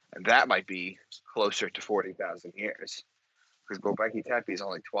 and that might be closer to 40,000 years, because Göbekli Tepe is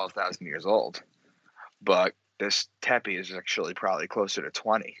only 12,000 years old, but this tepe is actually probably closer to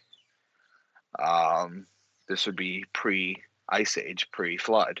 20. This would be pre-ice age,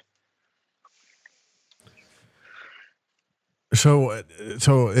 pre-flood. So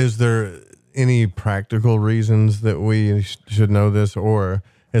is there any practical reasons that we should know this, or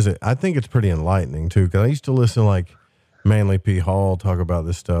is it? I think it's pretty enlightening too, because I used to listen to like Manly P. Hall talk about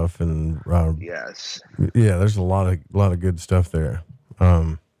this stuff, and yes, yeah, there's a lot of good stuff there.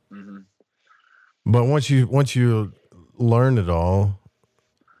 But once you learn it all,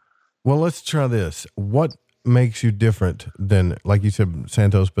 well, let's try this. What makes you different than, like you said,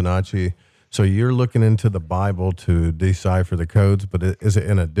 Santos Bonacci? So you're looking into the Bible to decipher the codes, but is it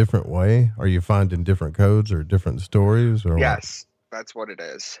in a different way? Are you finding different codes or different stories? Or yes, that's what it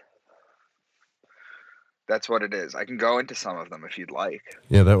is. That's what it is. I can go into some of them if you'd like.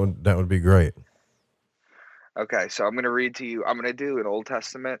 Yeah, that would be great. Okay, so I'm going to read to you. I'm going to do an Old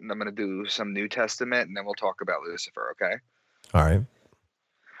Testament, and I'm going to do some New Testament, and then we'll talk about Lucifer, okay? All right.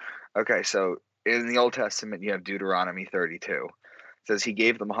 Okay, so in the Old Testament, you have Deuteronomy 32. It says, he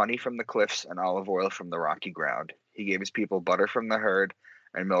gave them honey from the cliffs and olive oil from the rocky ground. He gave his people butter from the herd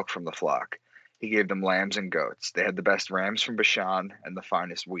and milk from the flock. He gave them lambs and goats. They had the best rams from Bashan and the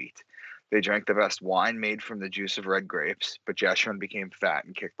finest wheat. They drank the best wine made from the juice of red grapes, but Jeshurun became fat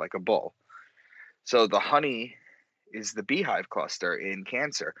and kicked like a bull. So the honey is the beehive cluster in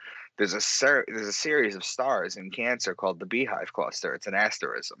Cancer. There's a series of stars in Cancer called the beehive cluster. It's an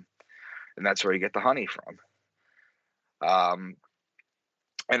asterism, and that's where you get the honey from.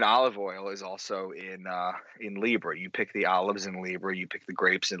 And olive oil is also in Libra. You pick the olives in Libra. You pick the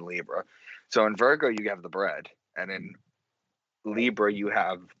grapes in Libra. So in Virgo, you have the bread. And in Libra, you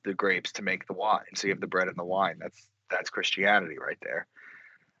have the grapes to make the wine. So you have the bread and the wine. That's Christianity right there.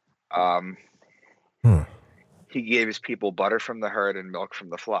 He gave his people butter from the herd and milk from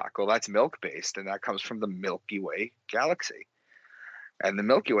the flock. Well, that's milk-based, and that comes from the Milky Way galaxy. And the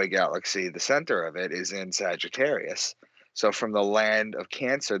Milky Way galaxy, the center of it, is in Sagittarius. So from the land of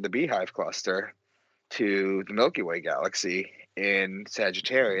Cancer, the beehive cluster, to the Milky Way galaxy in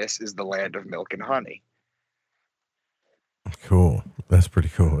Sagittarius is the land of milk and honey. Cool. That's pretty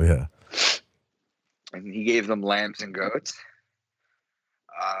cool, yeah. And he gave them lambs and goats.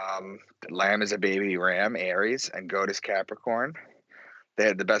 Lamb is a baby ram, Aries, and goat is Capricorn. They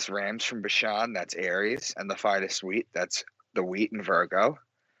had the best rams from Bashan, that's Aries, and the finest wheat, that's the wheat in Virgo.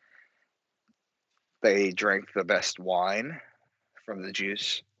 They drank the best wine from the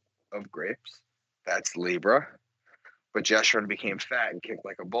juice of grapes. That's Libra. but Jeshurun became fat and kicked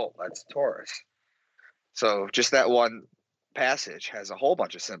like a bull. That's Taurus. So just that one passage has a whole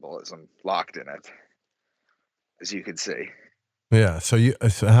bunch of symbolism locked in it, as you can see. Yeah. So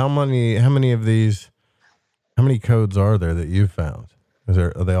how many of these, how many codes are there that you found?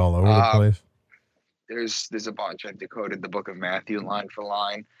 Are they all over the place? There's a bunch. I've decoded the book of Matthew line for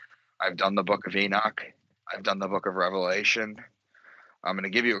line. I've done the book of Enoch. I've done the book of Revelation. I'm going to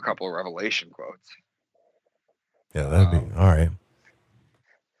give you a couple of Revelation quotes. Yeah, that'd be all right.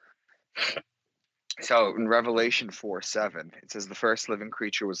 So in Revelation 4:7, it says the first living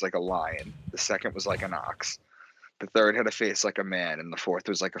creature was like a lion, the second was like an ox, the third had a face like a man, and the fourth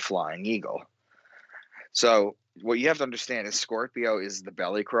was like a flying eagle. So what you have to understand is Scorpio is the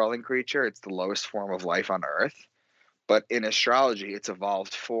belly crawling creature. It's the lowest form of life on Earth. But in astrology, its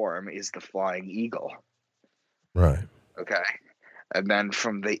evolved form is the flying eagle. Right. Okay. And then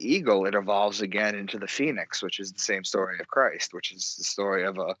from the eagle, it evolves again into the phoenix, which is the same story of Christ, which is the story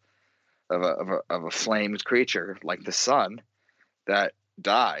of a flamed creature like the sun that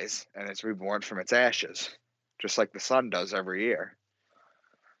dies and it's reborn from its ashes, just like the sun does every year.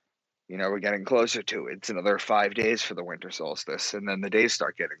 You know, we're getting closer to it. It's another 5 days for the winter solstice, and then the days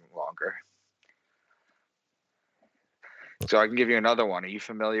start getting longer. So I can give you another one. Are you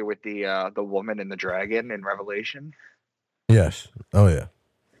familiar with the woman and the dragon in Revelation? Yes. Oh, yeah.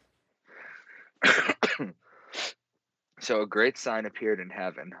 So a great sign appeared in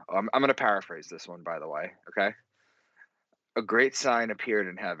heaven. I'm going to paraphrase this one, by the way, okay? A great sign appeared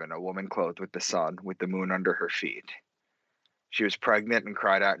in heaven, a woman clothed with the sun, with the moon under her feet. She was pregnant and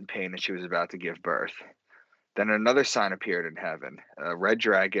cried out in pain that she was about to give birth. Then another sign appeared in heaven, a red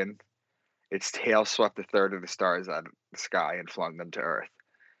dragon. Its tail swept a third of the stars out of the sky and flung them to earth.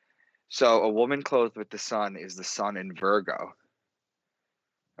 So a woman clothed with the sun is the sun in Virgo.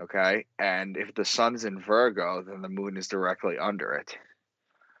 Okay? And if the sun's in Virgo, then the moon is directly under it.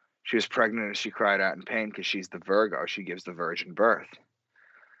 She was pregnant and she cried out in pain because she's the Virgo. She gives the virgin birth.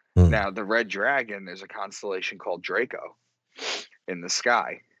 Now, the red dragon, there's a constellation called Draco in the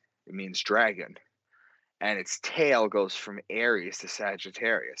sky. It means dragon. And its tail goes from Aries to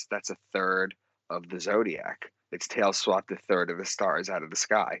Sagittarius. That's a third of the zodiac. Its tail swept a third of the stars out of the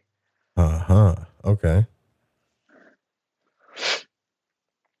sky. Okay.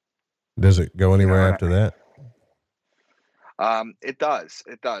 Does it go anywhere after that? It does.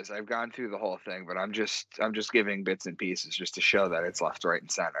 It does. I've gone through the whole thing, but I'm just giving bits and pieces just to show that it's left, right,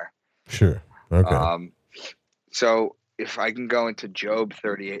 and center. Sure. Okay. So if I can go into Job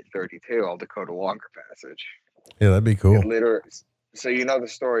 38:32, I'll decode a longer passage. Yeah, that'd be cool. So you know the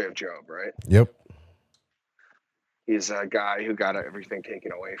story of Job, right? Yep. He's a guy who got everything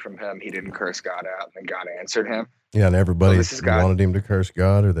taken away from him. He didn't curse God out, and then God answered him. Yeah, and everybody wanted him to curse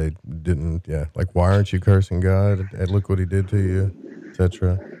God, or they didn't. Yeah, like, why aren't you cursing God? And look what he did to you,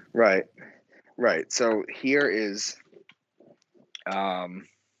 etc. Right. So here is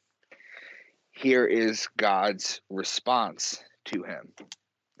God's response to him.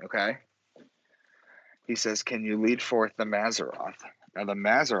 Okay. He says, "Can you lead forth the Mazzaroth?" Now, the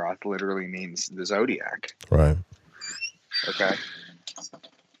Mazzaroth literally means the zodiac. Right. Okay.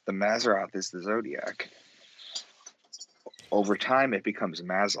 The Mazzaroth is the zodiac. Over time, it becomes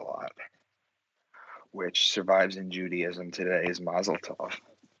Mazalot, which survives in Judaism today as Mazel Tov,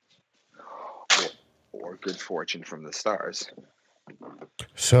 or good fortune from the stars.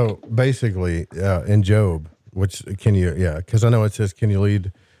 So basically, in Job, because I know it says, "Can you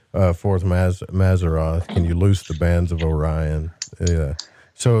lead forth Mazzaroth? Can you loose the bands of Orion?" Yeah.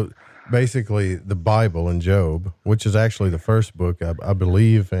 So basically, the Bible in Job, which is actually the first book, I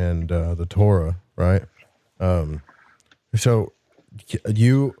believe, and the Torah, right? So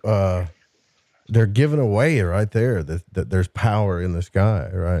they're giving away right there that there's power in the sky,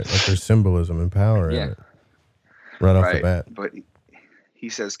 right? Like, there's symbolism and power in it right off the bat. But he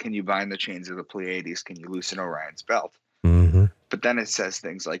says, "Can you bind the chains of the Pleiades? Can you loosen Orion's belt?" Mm-hmm. But then it says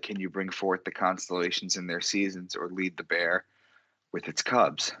things like, "Can you bring forth the constellations in their seasons, or lead the bear with its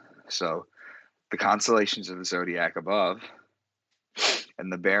cubs?" So the constellations of the zodiac above,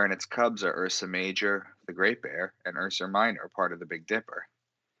 and the bear and its cubs are Ursa Major, the Great Bear, and Ursa Minor, part of the Big Dipper.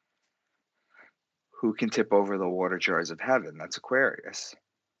 Who can tip over the water jars of heaven? That's Aquarius.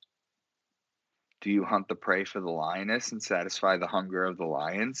 Do you hunt the prey for the lioness and satisfy the hunger of the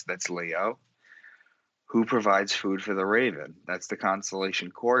lions? That's Leo. Who provides food for the raven? That's the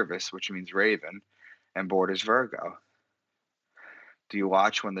constellation Corvus, which means raven, and borders Virgo. Do you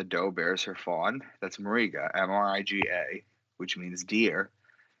watch when the doe bears her fawn? That's Mariga, M-R-I-G-A, which means deer,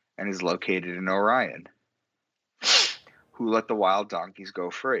 and is located in Orion. Who let the wild donkeys go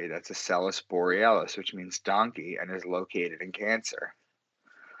free? That's a Celis borealis, which means donkey, and is located in Cancer.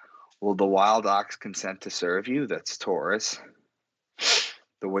 Will the wild ox consent to serve you? That's Taurus.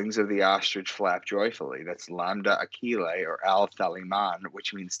 The wings of the ostrich flap joyfully. That's Lambda Achille or Al Thaliman,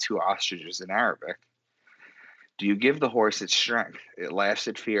 which means two ostriches in Arabic. Do you give the horse its strength? It laughs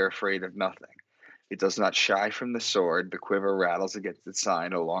at fear, afraid of nothing. It does not shy from the sword. The quiver rattles against its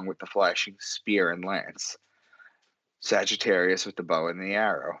side, along with the flashing spear and lance. Sagittarius with the bow and the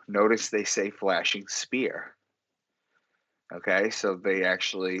arrow. Notice they say flashing spear. Okay, so they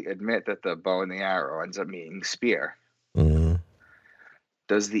actually admit that the bow and the arrow ends up meaning spear. Mm-hmm.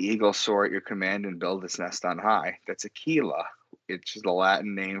 Does the eagle soar at your command and build its nest on high? That's Aquila. It's the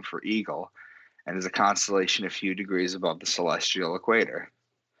Latin name for eagle and is a constellation a few degrees above the celestial equator.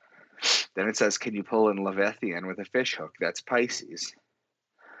 Then it says, can you pull in Leviathan with a fish hook? That's Pisces.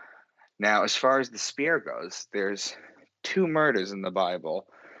 Now, as far as the spear goes, there's 2 murders in the Bible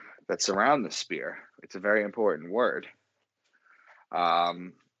that surround the spear. It's a very important word.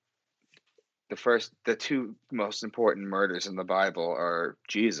 The 2 most important murders in the Bible are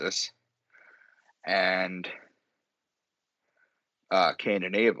Jesus and Cain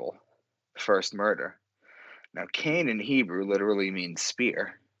and Abel, first murder. Now, Cain in Hebrew literally means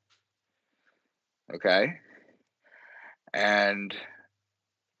spear. Okay? And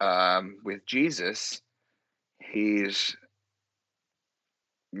with Jesus, he's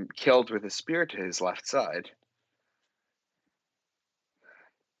killed with a spear to his left side.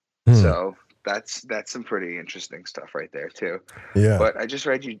 So that's some pretty interesting stuff right there too. Yeah. But I just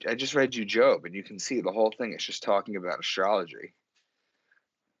read you Job, and you can see the whole thing is just talking about astrology.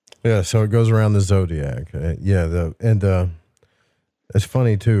 Yeah, so it goes around the zodiac. It's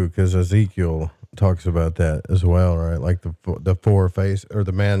funny too because Ezekiel talks about that as well, right? Like the 4 face, or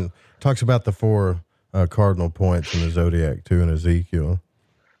the man talks about the 4 cardinal points in the zodiac too in Ezekiel.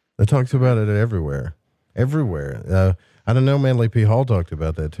 It talks about it everywhere. I don't know, Manly P. Hall talked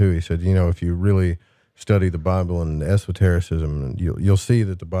about that too. He said, if you really study the Bible and esotericism, you'll see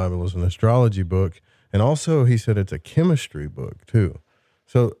that the Bible is an astrology book, and also he said it's a chemistry book too.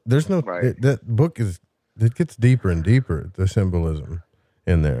 So there's no that book it gets deeper and deeper, the symbolism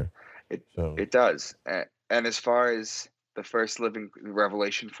in there. It does. And as far as the first living,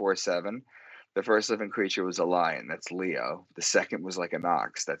 Revelation 4:7, the first living creature was a lion. That's Leo. The second was like an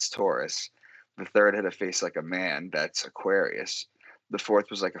ox. That's Taurus. The third had a face like a man. That's Aquarius. The fourth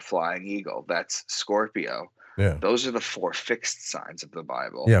was like a flying eagle. That's Scorpio. Yeah. Those are the 4 fixed signs of the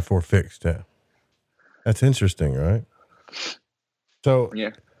Bible. Yeah, 4 fixed. Yeah. That's interesting, right? So,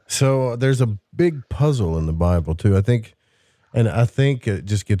 yeah. So there's a big puzzle in the Bible too. I think it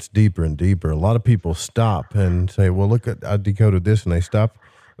just gets deeper and deeper. A lot of people stop and say, well, look, I decoded this, and they stop.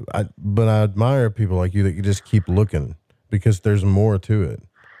 But I admire people like you that you just keep looking, because there's more to it.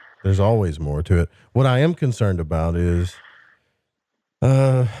 There's always more to it. What I am concerned about is,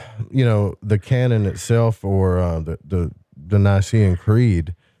 the canon itself, or the Nicene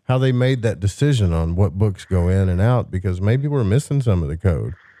Creed, how they made that decision on what books go in and out, because maybe we're missing some of the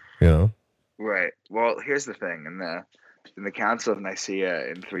code, Right. Well, here's the thing. In the Council of Nicaea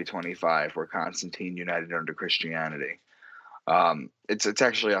in 325, where Constantine united under Christianity, it's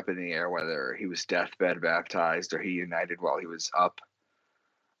actually up in the air whether he was deathbed baptized or he united while he was up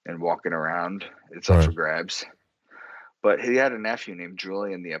and walking around. It's up for grabs. But he had a nephew named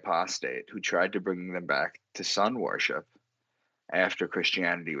Julian the Apostate who tried to bring them back to sun worship after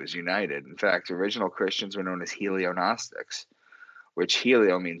Christianity was united. In fact, original Christians were known as Helio-Gnostics, which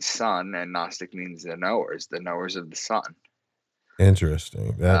Helio means sun and Gnostic means the knowers of the sun.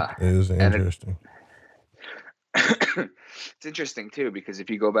 Interesting. That is interesting. It's interesting too, because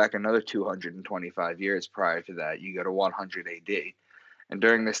if you go back another 225 years prior to that, you go to 100 AD. And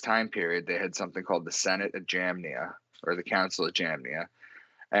during this time period, they had something called the Senate at Jamnia, or the Council at Jamnia.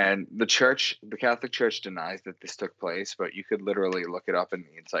 And the Catholic Church denies that this took place, but you could literally look it up in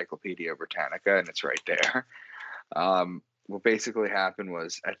the Encyclopedia Britannica, and it's right there. What basically happened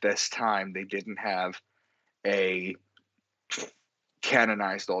was, at this time, they didn't have a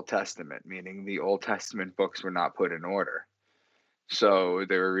canonized Old Testament, meaning the Old Testament books were not put in order. So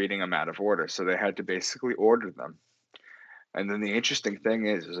they were reading them out of order. So they had to basically order them. And then the interesting thing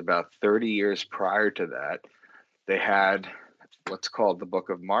is about 30 years prior to that, they had what's called the Book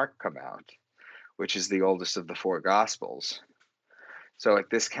of Mark come out, which is the oldest of the 4 Gospels. So at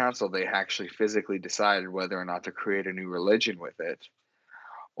this council, they actually physically decided whether or not to create a new religion with it,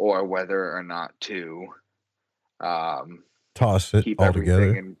 or whether or not to toss it all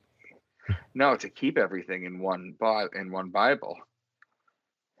together. To keep everything in one Bible.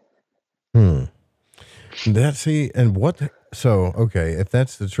 Okay, if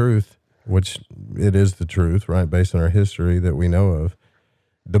that's the truth, which it is the truth, right, based on our history that we know of,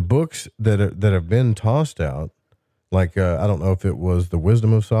 the books that have been tossed out, like I don't know if it was the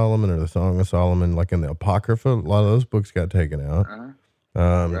Wisdom of Solomon or the Song of Solomon, like in the Apocrypha, a lot of those books got taken out.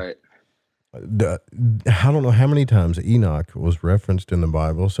 Right. I don't know how many times Enoch was referenced in the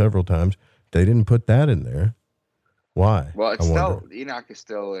Bible, several times. They didn't put that in there. Why? Well, it's still Enoch is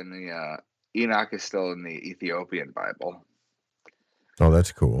still in the Ethiopian Bible. Oh,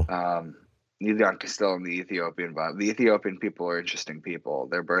 that's cool. Enoch is still in the Ethiopian Bible. The Ethiopian people are interesting people.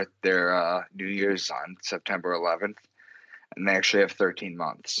 Their New Year's on September 11th, and they actually have 13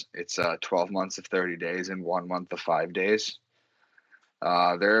 months. It's 12 months of 30 days and 1 month of 5 days.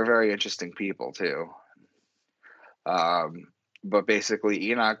 They're very interesting people too. But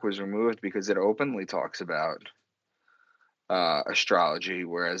basically, Enoch was removed because it openly talks about astrology,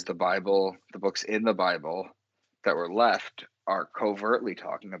 whereas the books in the Bible that were left are covertly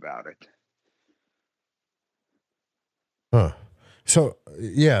talking about it. Huh. So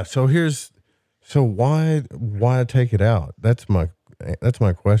why take it out? That's my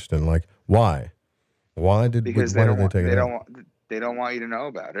question. Like, why? Because they don't want you to know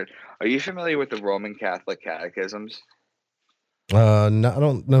about it. Are you familiar with the Roman Catholic catechisms? No, I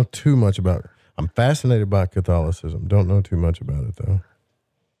don't know too much about it. I'm fascinated by Catholicism. Don't know too much about it though.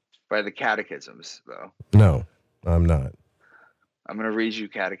 By the catechisms, though. No, I'm not. I'm going to read you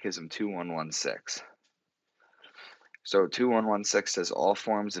Catechism 2116. So 2116 says all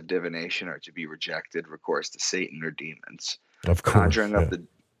forms of divination are to be rejected, recourse to Satan or demons. Of course. Conjuring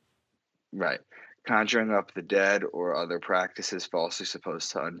up the dead or other practices falsely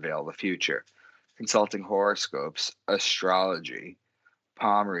supposed to unveil the future. Consulting horoscopes, astrology,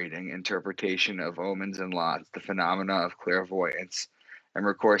 palm reading, interpretation of omens and lots, the phenomena of clairvoyance, and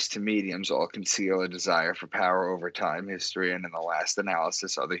recourse to mediums all conceal a desire for power over time, history, and in the last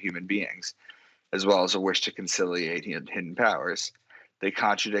analysis, other human beings, as well as a wish to conciliate hidden powers. They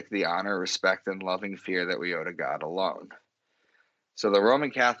contradict the honor, respect, and loving fear that we owe to God alone. So the Roman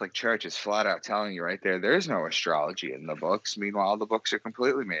Catholic Church is flat out telling you right there is no astrology in the books. Meanwhile, the books are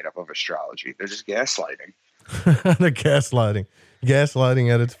completely made up of astrology. They're just gaslighting. They're gaslighting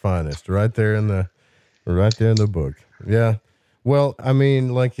at its finest, right there in the book. Yeah. Well, I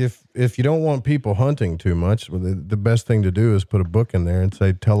mean, like if you don't want people hunting too much, the best thing to do is put a book in there and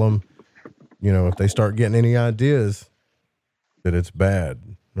say, tell them, if they start getting any ideas, that it's bad,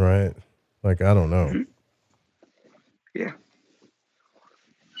 right? Like, I don't know. Mm-hmm. Yeah.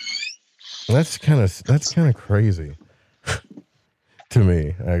 That's kind of crazy to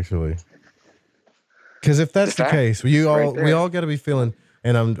me, actually. Because if that's the case, we all got to be feeling,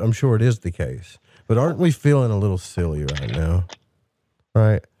 and I'm sure it is the case, but aren't we feeling a little silly right now?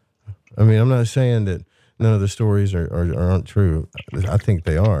 Right? I mean, I'm not saying that none of the stories aren't true. I think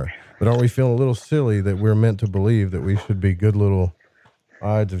they are. But aren't we feeling a little silly that we're meant to believe that we should be good little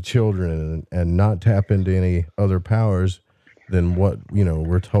eyes of children and not tap into any other powers than what,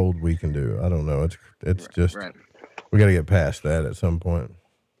 we're told we can do? I don't know. It's just, right. We got to get past that at some point.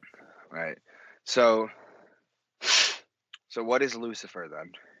 Right. So what is Lucifer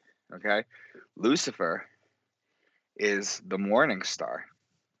then? Okay. Lucifer is the morning star.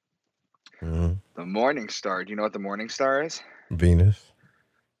 Mm-hmm. The morning star. Do you know what the morning star is? Venus.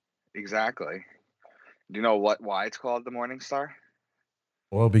 Exactly. Do you know why it's called the morning star?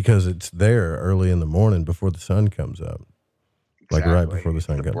 Well, because it's there early in the morning before the sun comes up. Exactly. Like right before the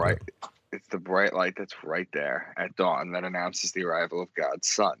sun comes up. It's the bright light that's right there at dawn that announces the arrival of God's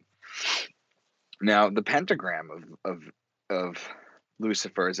son. Now, the pentagram of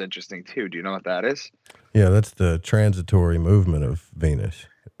Lucifer is interesting too. Do you know what that is? Yeah, that's the transitory movement of Venus.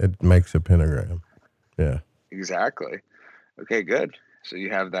 It makes a pentagram. Yeah. Exactly. Okay, good. So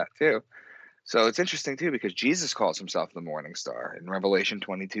you have that too. So it's interesting too because Jesus calls himself the morning star in Revelation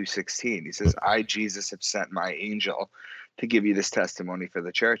 22:16. He says, "I, Jesus, have sent my angel to give you this testimony for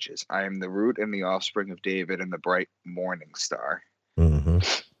the churches. I am the root and the offspring of David and the bright morning star." Mm-hmm.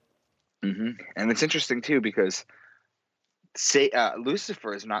 Mm-hmm. And it's interesting too because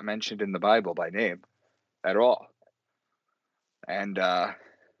Lucifer is not mentioned in the Bible by name at all. And the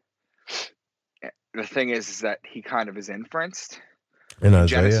thing is that he kind of is inferenced in Isaiah?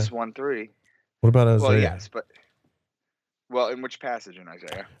 Genesis 1:3. What about Isaiah? Well, yes, but in which passage in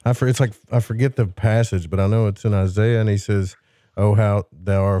Isaiah? I forget the passage, but I know it's in Isaiah, and he says, "Oh, how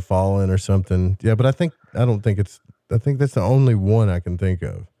thou art fallen," or something. Yeah, but I think that's the only one I can think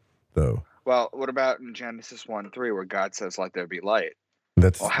of, though. Well, what about in Genesis 1:3 where God says, "Let there be light"?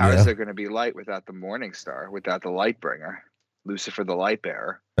 How is there going to be light without the morning star, without the light bringer? Lucifer the light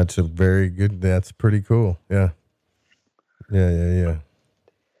bearer. That's a very good. That's pretty cool. Yeah. Yeah.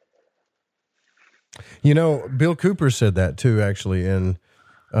 You know, Bill Cooper said that too, actually, and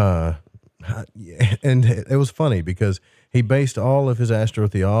it was funny because he based all of his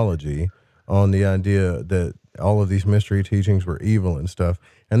astrotheology on the idea that all of these mystery teachings were evil and stuff,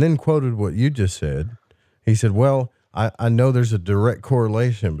 and then quoted what you just said. He said, well, I know there's a direct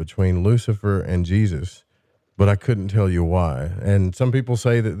correlation between Lucifer and Jesus, but I couldn't tell you why. And some people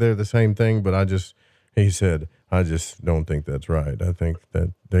say that they're the same thing, but he said, I just don't think that's right. I think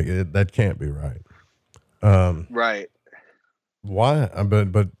that can't be right. Right. Why?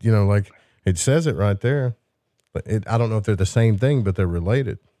 But you know, like it says it right there. But I don't know if they're the same thing, but they're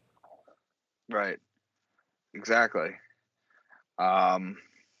related. Right. Exactly. Again,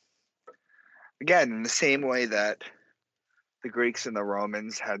 in the same way that the Greeks and the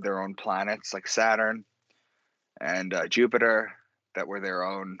Romans had their own planets like Saturn and Jupiter that were their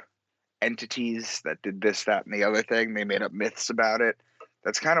own entities that did this, that, and the other thing. They made up myths about it.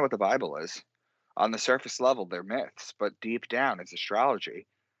 That's kind of what the Bible is. On the surface level, they're myths, but deep down, it's astrology,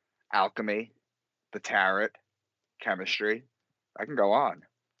 alchemy, the tarot, chemistry. I can go on.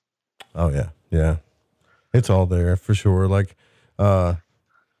 Oh yeah. It's all there for sure. Like,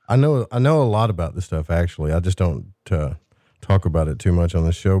 I know a lot about this stuff. Actually, I just don't talk about it too much on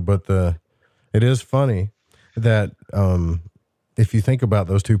the show. But it is funny that if you think about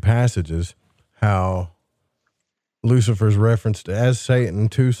those two passages, how Lucifer's referenced as Satan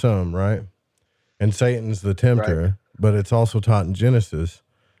to some, right? And Satan's the tempter, right. But it's also taught in Genesis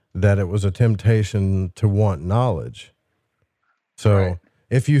that it was a temptation to want knowledge. So right.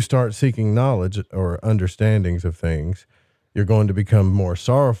 If you start seeking knowledge or understandings of things, you're going to become more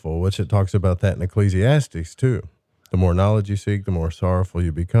sorrowful, which it talks about that in Ecclesiastes too. The more knowledge you seek, the more sorrowful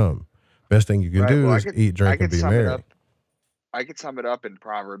you become. Best thing you can do is eat, drink, and be merry. I could sum it up in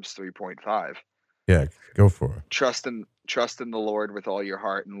Proverbs 3.5. Yeah, go for it. Trust in the Lord with all your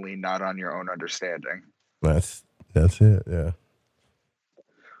heart and lean not on your own understanding. That's it. Yeah.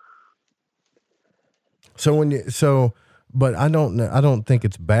 But I don't think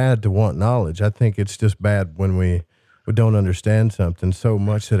it's bad to want knowledge. I think it's just bad when we don't understand something so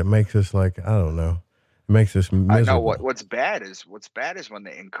much that it makes us like, I don't know, it makes us miserable. I know what's bad is when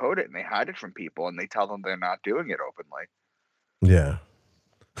they encode it and they hide it from people and they tell them they're not doing it openly. Yeah.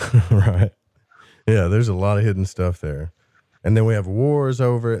 Right. Yeah, there's a lot of hidden stuff there. And then we have wars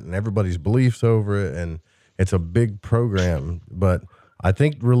over it and everybody's beliefs over it, and it's a big program. But I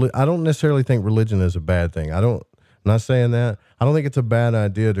don't necessarily think religion is a bad thing. I'm not saying that. I don't think it's a bad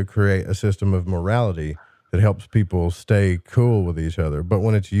idea to create a system of morality that helps people stay cool with each other. But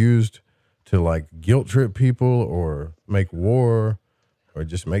when it's used to like guilt trip people or make war or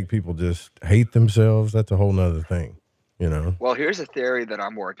just make people just hate themselves, that's a whole nother thing, you know? Well, here's a theory that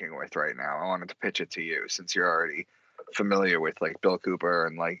I'm working with right now. I wanted to pitch it to you since you're already familiar with like Bill Cooper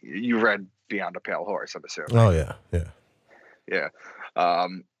and like you read Beyond a Pale Horse, I'm assuming. Oh yeah. Yeah.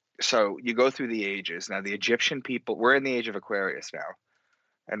 So you go through the ages. Now the Egyptian people, we're in the age of Aquarius now.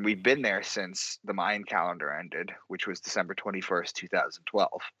 And we've been there since the Mayan calendar ended, which was December 21st, 2012.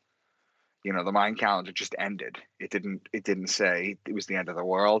 You know, the Mayan calendar just ended. It didn't say it was the end of the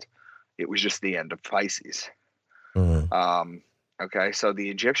world. It was just the end of Pisces. Mm-hmm. Okay, so the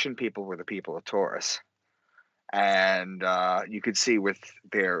Egyptian people were the people of Taurus. And you could see with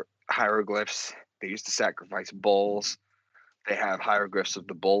their hieroglyphs, they used to sacrifice bulls. They have hieroglyphs of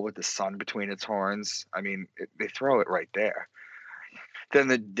the bull with the sun between its horns. I mean, they throw it right there.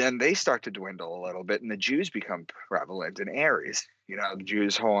 Then they start to dwindle a little bit, and the Jews become prevalent in Aries. You know, the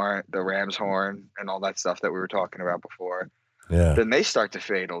Jew's horn, the ram's horn, and all that stuff that we were talking about before. Yeah. Then they start to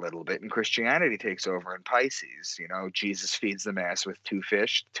fade a little bit, and Christianity takes over in Pisces. You know, Jesus feeds the mass with two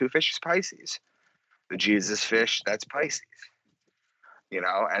fish. Two fish is Pisces. The Jesus fish, that's Pisces. You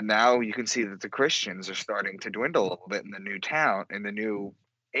know, and now you can see that the Christians are starting to dwindle a little bit in the new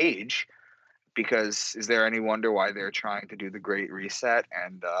age. Because is there any wonder why they're trying to do the Great Reset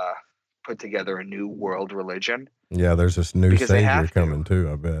and put together a new world religion? Yeah, there's this new savior coming too,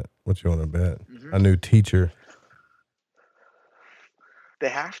 I bet. What you want to bet? Mm-hmm. A new teacher. They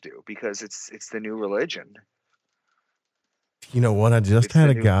have to, because it's the new religion. You know what? I just had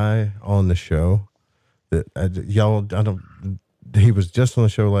a guy on the show that he was just on the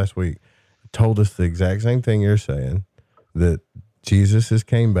show last week, told us the exact same thing you're saying, that Jesus has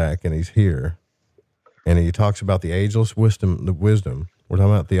came back and he's here. And he talks about the ageless wisdom. We're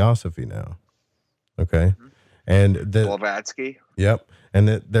talking about theosophy now. Okay. Mm-hmm. And Blavatsky. Yep. And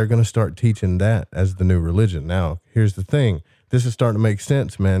that they're going to start teaching that as the new religion. Now, here's the thing. This is starting to make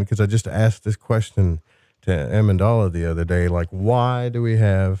sense, man, because I just asked this question to Amendola the other day, like, why do we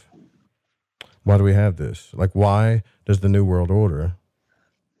have this? Like, why does the New World Order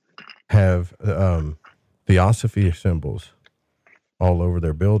have theosophy symbols all over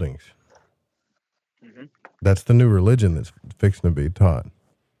their buildings? Mm-hmm. That's the new religion that's fixing to be taught.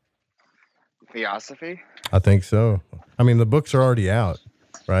 Theosophy? I think so. I mean, the books are already out,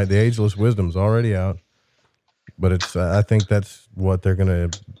 right? The Ageless Wisdom's already out, but it's. I think that's what they're going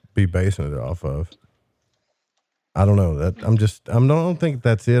to be basing it off of. I don't know. I don't think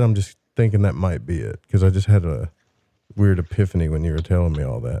that's it. I'm just thinking that might be it because I just had a weird epiphany when you were telling me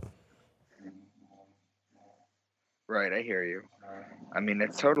all that. Right, I hear you. I mean,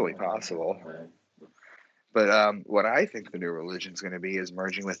 it's totally possible. But what I think the new religion's going to be is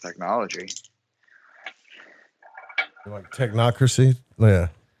merging with technology. Like technocracy? Yeah.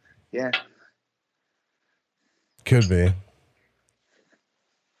 Yeah. Could be.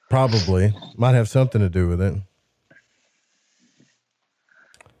 Probably. Might have something to do with it.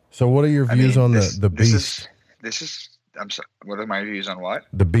 So what are your views on the beast? I'm sorry, what are my views on what?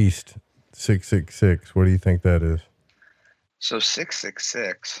 The beast, 666. What do you think that is? So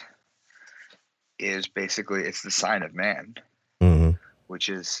 666 is basically, it's the sign of man. Mm-hmm. Which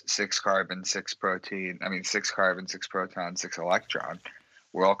is 6 carbon, 6 protein. 6 carbon, 6 proton, 6 electron.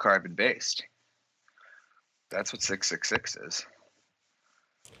 We're all carbon based. That's what 666 is.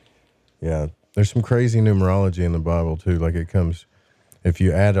 Yeah, there's some crazy numerology in the Bible too. Like it comes, if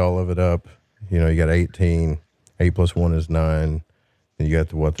you add all of it up, you got 18. 8 plus 1 is 9. And you got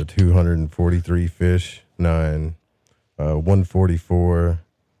the 243 fish, 9. 144.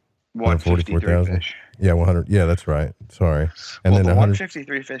 144,000 fish. Yeah, 100. Yeah, that's right. Sorry. And then the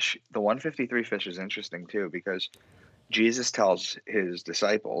 153 fish. The 153 fish is interesting too because Jesus tells his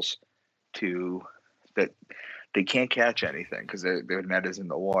disciples that they can't catch anything because their net is in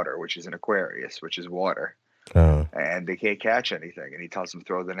the water, which is an Aquarius, which is water, and they can't catch anything. And he tells them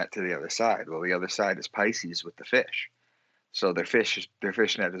throw the net to the other side. Well, the other side is Pisces with the fish, so their fish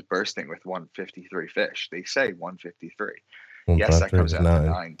net is bursting with 153 fish. They say 153. Yes, that comes out to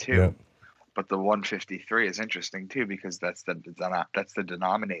 9 too. Yep. But the 153 is interesting too because that's the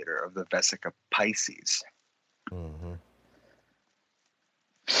denominator of the Vesica Pisces. Mm-hmm.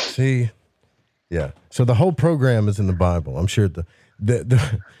 See, yeah. So the whole program is in the Bible. I'm sure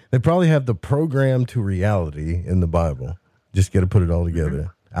they probably have the program to reality in the Bible. Just got to put it all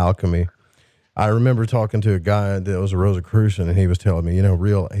together. Mm-hmm. Alchemy. I remember talking to a guy that was a Rosicrucian, and he was telling me,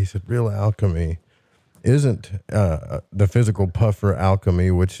 real alchemy isn't the physical puffer alchemy,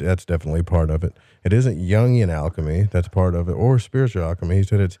 which that's definitely part of it. It isn't Jungian alchemy, that's part of it, or spiritual alchemy. He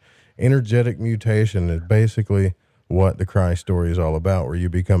said it's energetic mutation is basically what the Christ story is all about, where you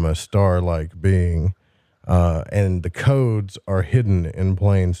become a star-like being, and the codes are hidden in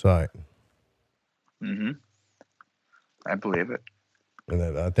plain sight. Mm-hmm. I believe it.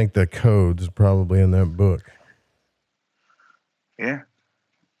 And I think the codes are probably in that book. Yeah.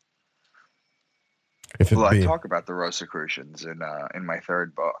 I talk about the Rosicrucians in my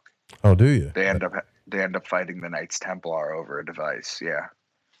 3rd book. Oh, do you? They end up fighting the Knights Templar over a device. Yeah.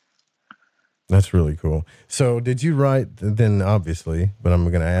 That's really cool. So did you write, then obviously, but I'm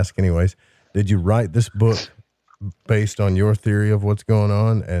going to ask anyways, did you write this book based on your theory of what's going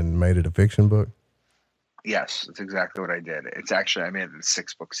on and made it a fiction book? Yes, that's exactly what I did. It's actually, I made it a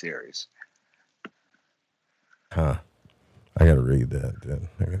 6-book series. Huh. I got to read that then.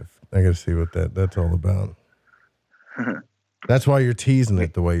 I got to see what that's all about. That's why you're teasing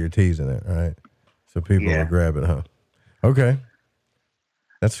it the way you're teasing it, right? So people will grab it, huh? Okay.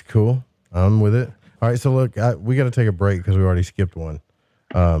 That's cool. I'm with it. All right, so look, we got to take a break because we already skipped one.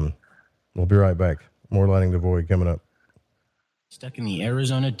 We'll be right back. More Lighting the Void coming up. Stuck in the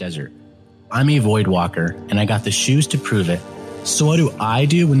Arizona desert. I'm a void walker, and I got the shoes to prove it. So what do I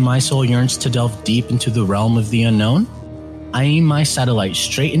do when my soul yearns to delve deep into the realm of the unknown? I aim my satellite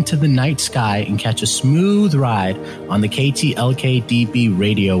straight into the night sky and catch a smooth ride on the KTLK-DB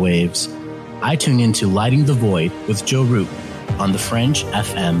radio waves. I tune into Lighting the Void with Joe Root on the Fringe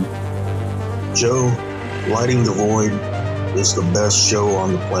FM. Joe, Lighting the Void is the best show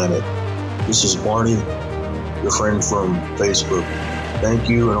on the planet. This is Barney, your friend from Facebook. Thank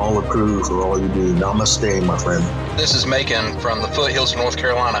you and all the crew for all you do. Namaste, my friend. This is Macon from the foothills of North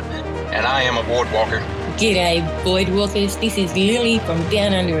Carolina, and I am a void walker. G'day, void walkers. This is Lily from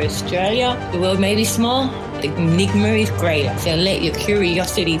down under Australia. The world may be small, the enigma is greater. So let your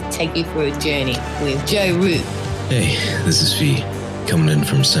curiosity take you for a journey with Joe Root. Hey, this is Fee, coming in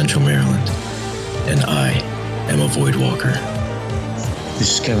from Central Maryland, and I am a void walker.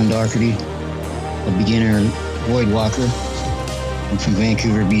 This is Kevin Doherty, a beginner void walker. I'm from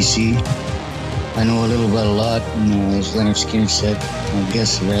Vancouver, BC. I know a little about a lot, and as Leonard Skinner said, I'll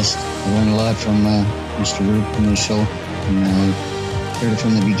guess the rest. I learned a lot from Mr. Root in the show, and heard it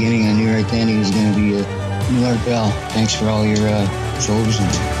from the beginning. I knew right then he was going to be a new Art Bell. Thanks for all your shows, and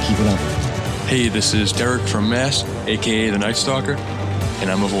keep it up. Hey, this is Derek from Mass, a.k.a. the Night Stalker,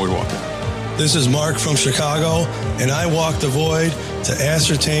 and I'm a Void Walker. This is Mark from Chicago, and I walk the void to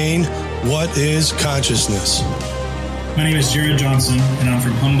ascertain what is consciousness. My name is Jared Johnson, and I'm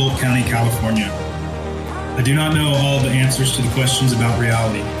from Humboldt County, California. I do not know all the answers to the questions about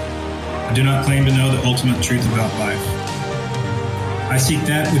reality. I do not claim to know the ultimate truth about life. I seek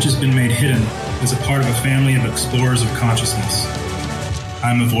that which has been made hidden as a part of a family of explorers of consciousness.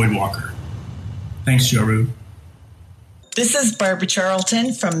 I'm a Void Walker. Thanks, Joe Rude. This is Barbara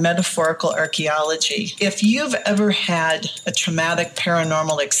Charlton from Metaphorical Archaeology. If you've ever had a traumatic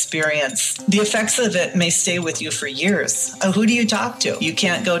paranormal experience, the effects of it may stay with you for years. Who do you talk to? You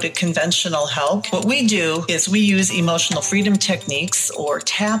can't go to conventional help. What we do is we use emotional freedom techniques or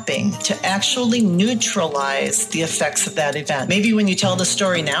tapping to actually neutralize the effects of that event. Maybe when you tell the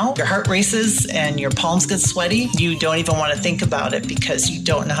story now, your heart races and your palms get sweaty. You don't even want to think about it because you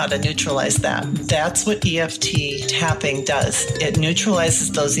don't know how to neutralize that. That's what EFT tapping does. It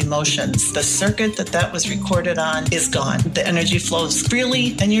neutralizes those emotions. The circuit that was recorded on is gone. The energy flows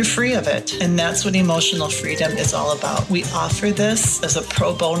freely and you're free of it. And that's what emotional freedom is all about. We offer this as a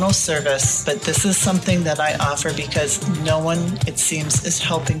pro bono service, but this is something that I offer because no one, it seems, is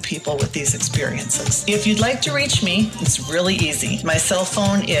helping people with these experiences. If you'd like to reach me, it's really easy. My cell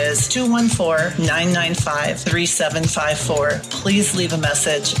phone is 214-995-3754. Please leave a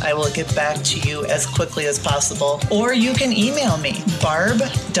message. I will get back to you as quickly as possible. Or you can email me,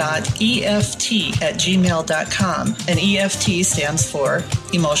 barb.eft@gmail.com. And EFT stands for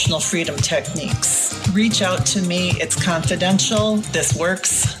Emotional Freedom Techniques. Reach out to me. It's confidential. This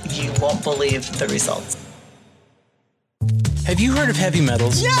works. You won't believe the results. Have you heard of heavy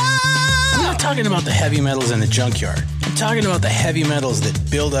metals? Yeah! I'm not talking about the heavy metals in the junkyard. I'm talking about the heavy metals that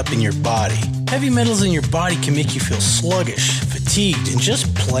build up in your body. Heavy metals in your body can make you feel sluggish, fatigued, and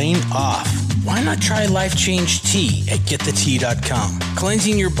just plain off. Why not try Life Change Tea at GetTheTea.com?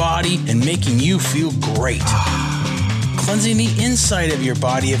 Cleansing your body and making you feel great. Cleansing the inside of your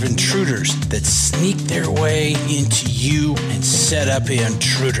body of intruders that sneak their way into you and set up an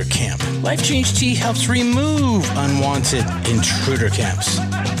intruder camp. Life Change Tea helps remove unwanted intruder camps.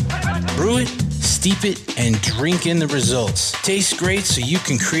 Brew it, steep it, and drink in the results. Tastes great, so you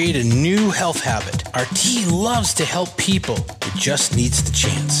can create a new health habit. Our tea loves to help people. It just needs the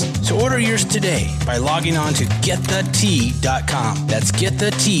chance. So order yours today by logging on to GetTheTea.com. That's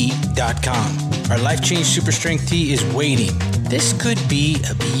GetTheTea.com. Our Life Change Super Strength Tea is waiting. This could be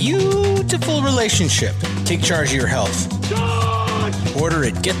a beautiful relationship. Take charge of your health. Order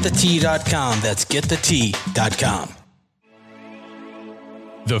at GetTheTea.com. That's GetTheTea.com.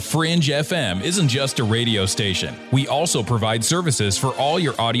 The Fringe FM isn't just a radio station. We also provide services for all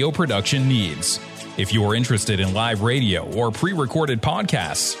your audio production needs. If you're interested in live radio or pre-recorded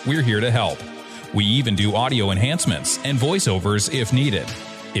podcasts, we're here to help. We even do audio enhancements and voiceovers if needed.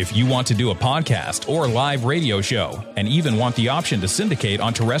 If you want to do a podcast or live radio show and even want the option to syndicate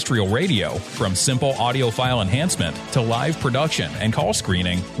on terrestrial radio, from simple audio file enhancement to live production and call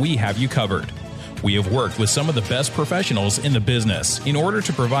screening, we have you covered. We have worked with some of the best professionals in the business in order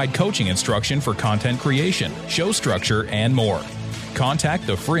to provide coaching instruction for content creation, show structure, and more. Contact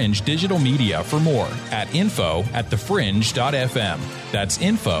The Fringe Digital Media for more at info@thefringe.fm. That's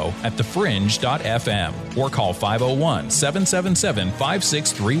info@thefringe.fm. Or call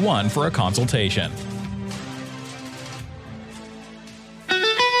 501-777-5631 for a consultation. From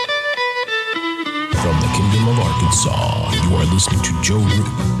the Kingdom of Arkansas, you are listening to Joe Root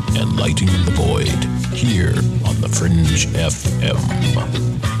and Lighting the Void here on the Fringe FM.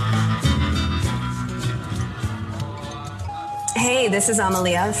 Hey, this is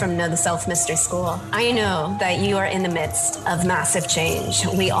Amalia from Know the Self Mystery School. I know that you are in the midst of massive change.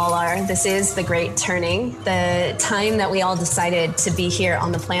 We all are. This is the great turning, the time that we all decided to be here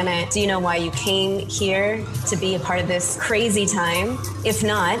on the planet. Do you know why you came here to be a part of this crazy time? If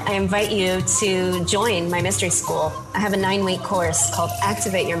not, I invite you to join my mystery school. I have a 9-week course called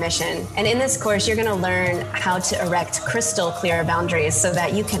Activate Your Mission. And in this course, you're going to learn how to erect crystal clear boundaries so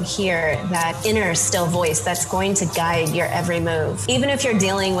that you can hear that inner still voice that's going to guide your every move. Even if you're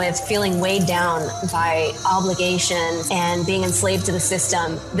dealing with feeling weighed down by obligations and being enslaved to the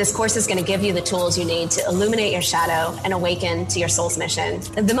system, this course is going to give you the tools you need to illuminate your shadow and awaken to your soul's mission.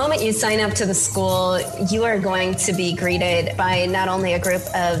 The moment you sign up to the school, you are going to be greeted by not only a group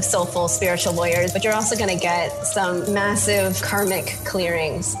of soulful spiritual warriors, but you're also going to get some some massive karmic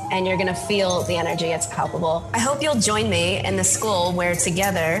clearings, and you're going to feel the energy. It's palpable. I hope you'll join me in the school where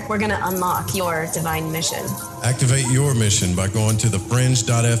together we're going to unlock your divine mission. Activate your mission by going to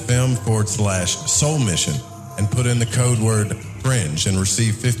thefringe.fm/soul mission and put in the code word fringe and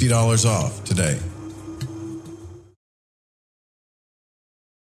receive $50 off today.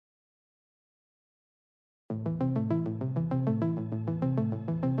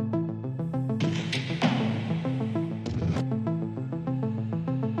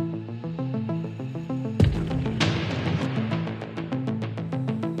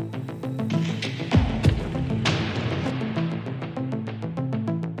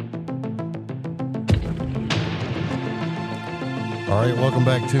 All right, welcome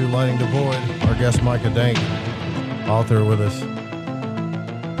back to Lighting the Void. Our guest, Micah Dank, author with us.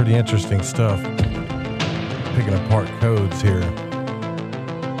 Pretty interesting stuff. Picking apart codes here.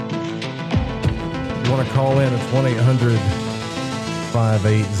 You want to call in, it's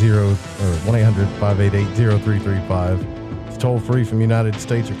 1-800-580-0335. It's toll free from United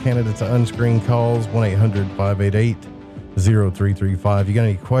States or Canada. It's unscreened calls, 1-800-588-0335. You got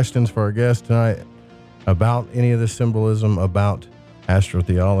any questions for our guest tonight about any of this symbolism, about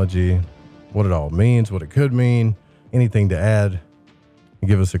astrotheology, what it all means, what it could mean, anything to add,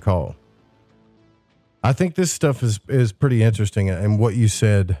 give us a call. I think this stuff is pretty interesting. And what you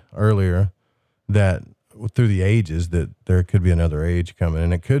said earlier, that through the ages, that there could be another age coming,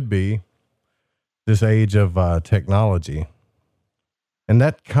 and it could be this age of technology. And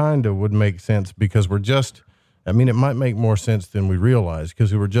that kind of would make sense because it might make more sense than we realize,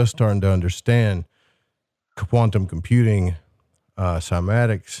 because we were just starting to understand quantum computing,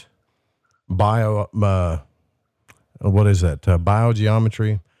 cymatics,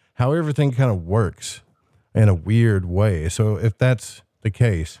 biogeometry, how everything kind of works in a weird way. So if that's the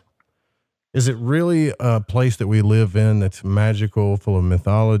case, is it really a place that we live in that's magical, full of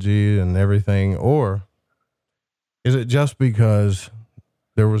mythology and everything? Or is it just because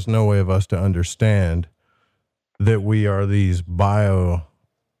there was no way of us to understand that we are these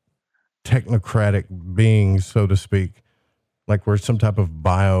technocratic beings, so to speak, like we're some type of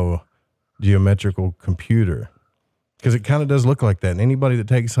biogeometrical computer? Because it kind of does look like that. And anybody that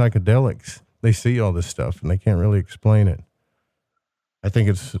takes psychedelics, they see all this stuff and they can't really explain it. I think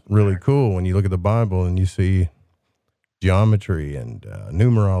it's really cool when you look at the Bible and you see geometry and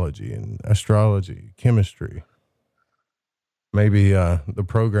numerology and astrology, chemistry. Maybe the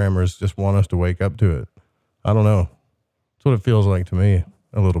programmers just want us to wake up to it. I don't know. That's what it feels like to me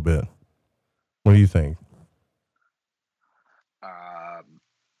a little bit. What do you think?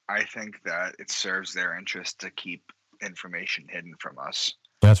 I think that it serves their interest to keep information hidden from us.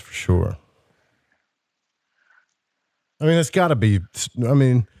 That's for sure. I mean, it's got to be,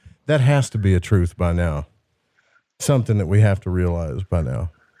 that has to be a truth by now. Something that we have to realize by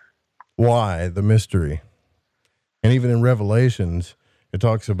now. Why? The mystery. And even in Revelations, it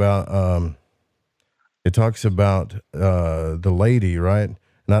talks about the lady, right?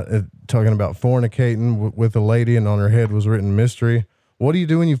 Not talking about fornicating with a lady, and on her head was written mystery. What do you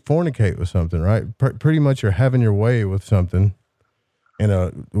do when you fornicate with something, right? Pretty much you're having your way with something.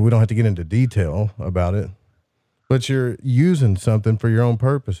 And we don't have to get into detail about it, but you're using something for your own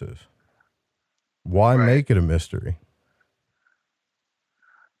purposes. Why make it a mystery?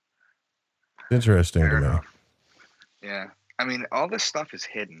 It's interesting to me. Yeah. I mean, all this stuff is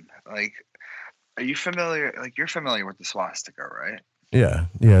hidden. Like, are you familiar? Like, you're familiar with the swastika, right? Yeah.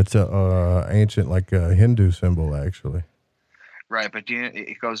 It's a ancient, like a Hindu symbol, actually. Right, but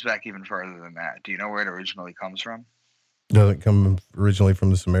it goes back even further than that. Do you know where it originally comes from? Doesn't come originally from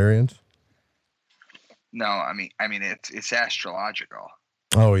the Sumerians? No, I mean it's astrological.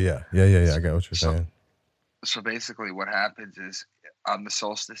 Oh yeah. I got what you're saying. So basically, what happens is on the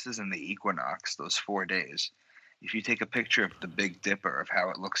solstices and the equinox, those 4 days, if you take a picture of the Big Dipper, of how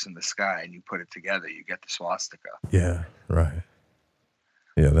it looks in the sky, and you put it together, you get the swastika. Yeah, right.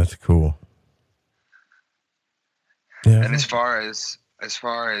 Yeah, that's cool. Yeah. And as far as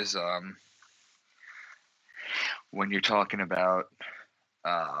when you're talking about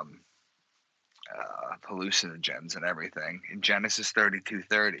hallucinogens and everything, in Genesis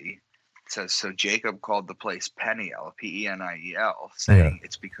 32:30, it says, "So Jacob called the place Peniel, Peniel, saying,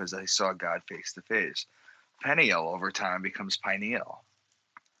 It's because I saw God face to face." Peniel over time becomes pineal.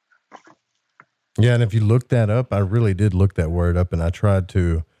 Yeah, and if you look that up, I really did look that word up, and I tried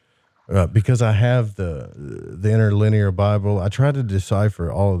to, because I have the interlinear Bible, I tried to decipher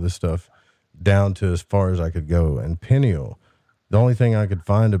all of this stuff down to as far as I could go. And pineal, the only thing I could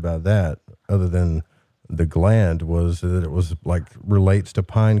find about that, other than the gland, was that it was like relates to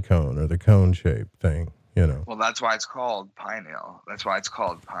pine cone or the cone shape thing. you know. Well, that's why it's called pineal. That's why it's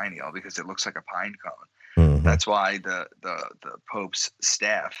called pineal, because it looks like a pine cone. Mm-hmm. That's why the Pope's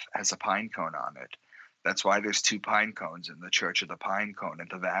staff has a pine cone on it. That's why there's 2 pine cones in the Church of the Pine Cone at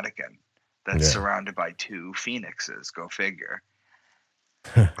the Vatican. That's surrounded by 2 phoenixes. Go figure.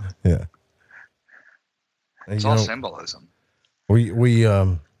 Yeah. It's all symbolism.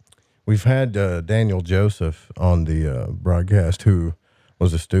 We've had Daniel Joseph on the broadcast, who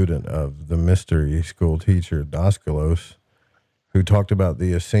was a student of the mystery school teacher Daskalos, who talked about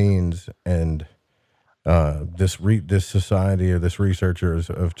the Essenes and this society, or this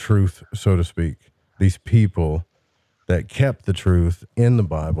researchers of truth, so to speak, these people that kept the truth in the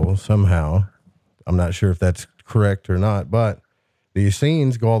Bible somehow. I'm not sure if that's correct or not, but the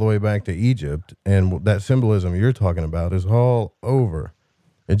Essenes go all the way back to Egypt, and that symbolism you're talking about is all over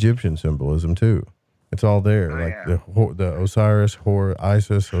Egyptian symbolism too. It's all there, the Osiris,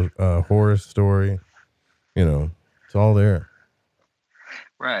 Isis, Horus story. You know, it's all there.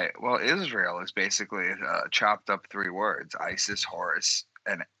 Right. Well, Israel is basically chopped up 3 words: Isis, Horus,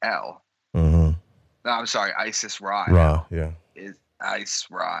 and El. Mm-hmm. No, I'm sorry, Isis, Ra. Ra, yeah. Is Is,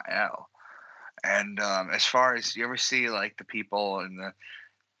 Ra, El. And as far as you ever see like the people in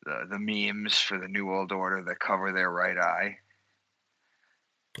the memes for the New World Order that cover their right eye?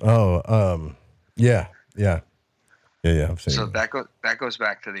 Oh, yeah. I've seen. So that goes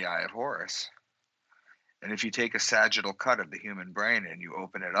back to the Eye of Horus. And if you take a sagittal cut of the human brain and you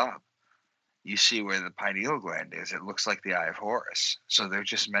open it up, you see where the pineal gland is. It looks like the Eye of Horus. So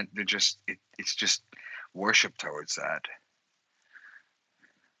it's just worship towards that.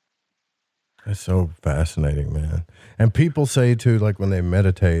 That's so fascinating, man. And people say too, like when they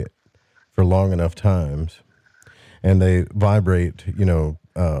meditate for long enough times and they vibrate,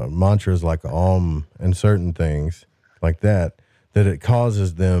 mantras like Om and certain things like that it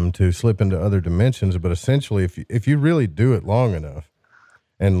causes them to slip into other dimensions. But essentially, if you really do it long enough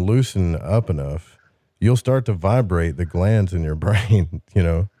and loosen up enough, you'll start to vibrate the glands in your brain,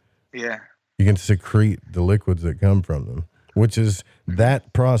 Yeah. You can secrete the liquids that come from them, which is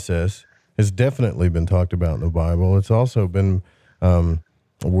that process has definitely been talked about in the Bible. It's also been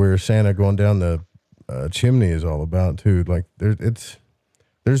where Santa going down the chimney is all about too. Like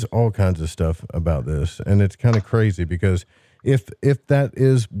there's all kinds of stuff about this, and it's kind of crazy because if that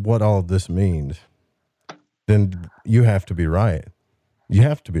is what all of this means, then you have to be right. You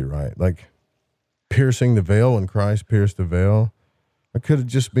have to be right. Like piercing the veil, when Christ pierced the veil, it could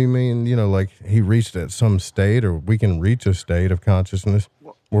just be mean, like he reached at some state, or we can reach a state of consciousness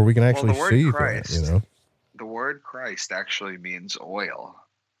where we can actually see Christ, that, The word Christ actually means oil.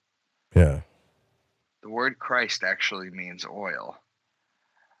 Yeah. The word Christ actually means oil.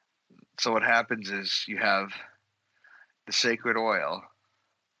 So what happens is you have the sacred oil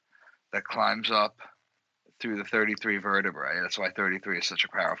that climbs up through the 33 vertebrae. That's why 33 is such a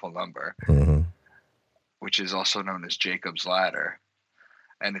powerful number, which is also known as Jacob's ladder.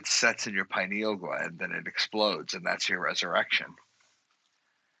 And it sets in your pineal gland, then it explodes, and that's your resurrection.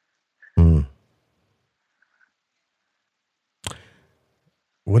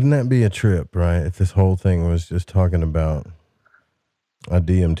 Wouldn't that be a trip, right? If this whole thing was just talking about a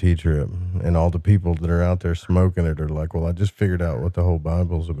DMT trip, and all the people that are out there smoking it are like, well, I just figured out what the whole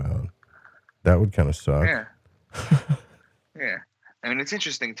Bible's about. That would kind of suck. Yeah. Yeah. I mean, it's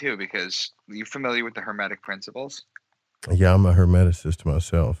interesting too, because you're familiar with the Hermetic principles? Yeah, I'm a hermeticist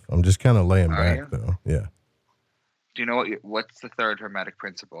myself. I'm just kind of laying back, though. Yeah. Do you know what's the 3rd Hermetic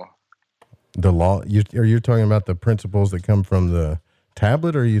principle? The law. Are you talking about the principles that come from the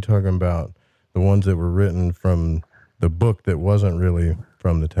tablet, or are you talking about the ones that were written from the book that wasn't really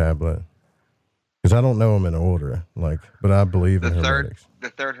from the tablet? Because I don't know them in order, but I believe in hermetics. The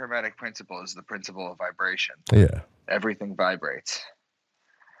 3rd Hermetic principle is the principle of vibration. Yeah. Everything vibrates.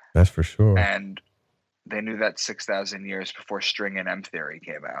 That's for sure. And they knew that 6,000 years before string and M theory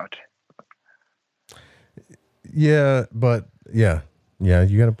came out. Yeah, but you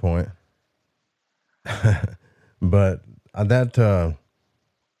got a point. But that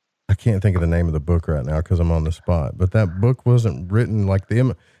I can't think of the name of the book right now because I'm on the spot. But that book wasn't written like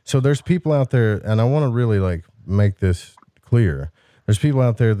so there's people out there, and I want to really make this clear. There's people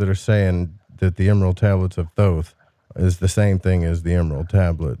out there that are saying that the Emerald Tablets of Thoth is the same thing as the Emerald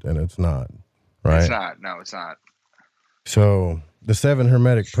Tablet, and it's not. Right? It's not. No, it's not. So the 7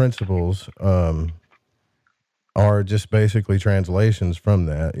 Hermetic principles are just basically translations from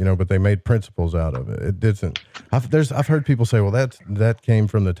that, but they made principles out of it. It didn't. I've heard people say, well, that came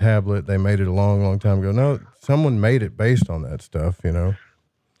from the tablet. They made it a long, long time ago. No, someone made it based on that stuff,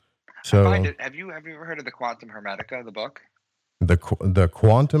 So have you ever heard of the Quantum Hermetica, the book? The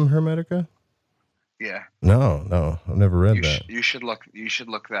Quantum Hermetica? Yeah. No, I've never read that. You should look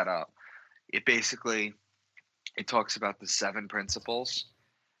that up. It basically talks about the 7 principles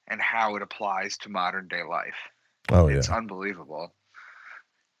and how it applies to modern day life. Oh, It's yeah. unbelievable.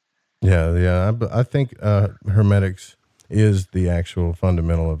 Yeah. I think hermeneutics is the actual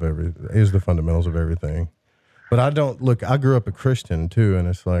fundamental of the fundamentals of everything. But I grew up a Christian too, and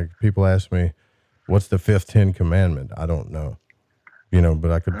it's like people ask me, what's the 5th 10 commandment? I don't know.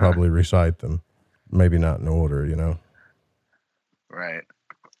 But I could probably recite them. Maybe not in order, Right.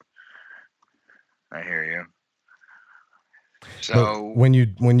 I hear you. So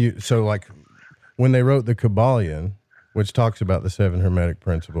but when they wrote the Kabbalion, which talks about the 7 Hermetic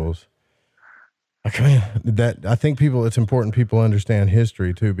principles, I think it's important people understand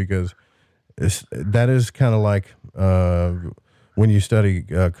history too, because that is kind of like when you study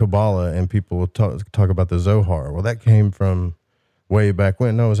Kabbalah and people talk about the Zohar. Well, that came from way back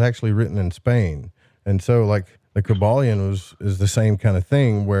when. No, it was actually written in Spain. And so like the Kabbalion is the same kind of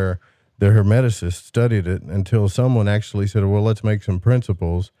thing, where the Hermeticists studied it until someone actually said, well, let's make some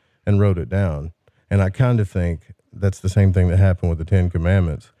principles, and wrote it down. And I kind of think that's the same thing that happened with the 10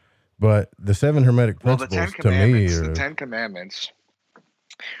 Commandments. But the 7 Hermetic principles to me are... The 10 Commandments,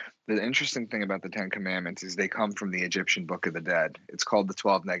 the interesting thing about the 10 Commandments is they come from the Egyptian Book of the Dead. It's called the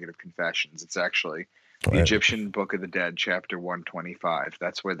 12 Negative Confessions. It's actually the Egyptian Book of the Dead, chapter 125.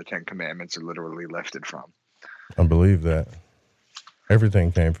 That's where the 10 Commandments are literally lifted from. I believe that.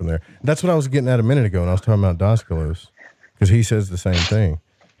 Everything came from there. That's what I was getting at a minute ago when I was talking about Daskalos, because he says the same thing.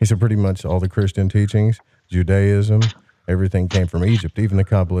 He said pretty much all the Christian teachings, Judaism, everything came from Egypt, even the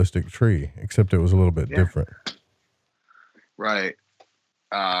Kabbalistic tree, except it was a little bit different. Right.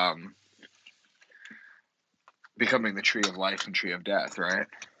 Becoming the tree of life and tree of death, right?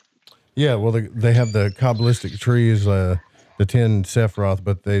 Yeah, well, they have the Kabbalistic trees, the 10 Sephiroth,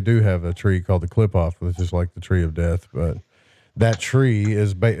 but they do have a tree called the Clip-Off, which is like the tree of death. But that tree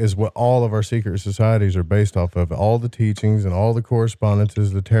is what all of our secret societies are based off of. All the teachings and all the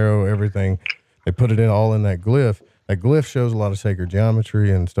correspondences, the tarot, everything, they put it all in that glyph. That glyph shows a lot of sacred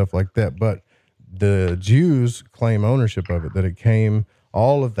geometry and stuff like that. But the Jews claim ownership of it, that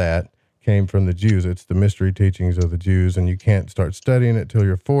all of that came from the Jews. It's the mystery teachings of the Jews, and you can't start studying it till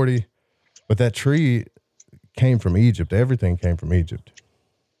you're 40. But that tree came from Egypt. Everything came from Egypt.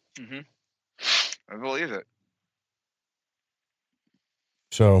 Mm-hmm. I believe it.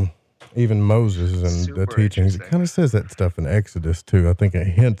 So even Moses and the teachings, it kind of says that stuff in Exodus too. I think it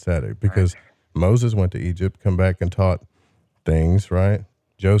hints at it, because Moses went to Egypt, come back and taught things, right?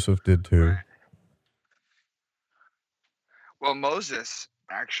 Joseph did too. Right. Well, Moses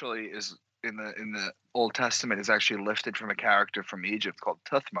actually is in the Old Testament is actually lifted from a character from Egypt called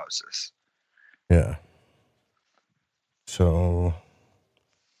Tuthmosis. Yeah. So,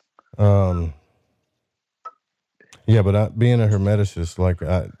 yeah, but being a Hermeticist, like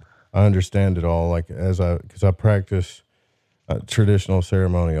I understand it all, like because I practice traditional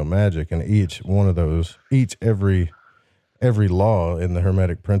ceremonial magic, and every law in the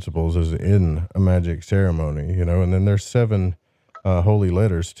Hermetic principles is in a magic ceremony, and then there's 7 holy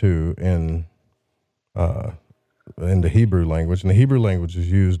letters too in the Hebrew language, and the Hebrew language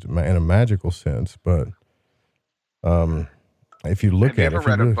is used in a magical sense, but if you look at it... Have you ever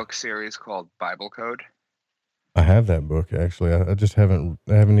read a book series called Bible Code? I have that book, actually. I just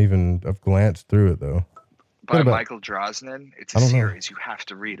I've glanced through it, though. By Michael Drosnin. It's a series. You have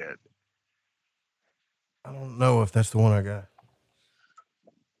to read it. I don't know if that's the one I got.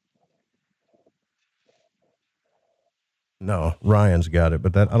 No, Ryan's got it,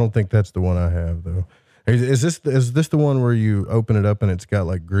 but I don't think that's the one I have, though. Is this the one where you open it up and it's got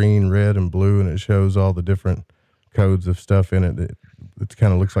like green, red, and blue, and it shows all the different codes of stuff in it? It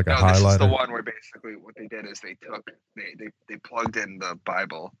kind of looks like a highlighter. This is the one where basically what they did is they plugged in the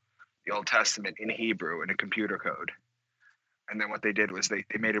Bible, the Old Testament, in Hebrew in a computer code. And then what they did was they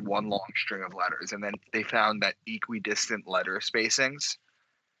made it one long string of letters, and then they found that equidistant letter spacings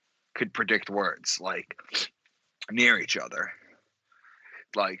could predict words like near each other.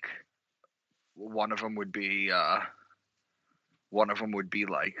 Like one of them would be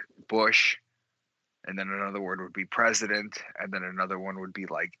like Bush, and then another word would be president, and then another one would be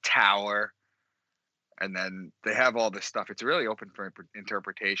like tower. And then they have all this stuff. It's really open for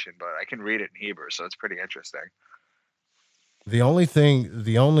interpretation, but I can read it in Hebrew, so it's pretty interesting. The only thing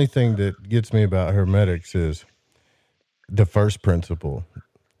that gets me about Hermetics is the first principle,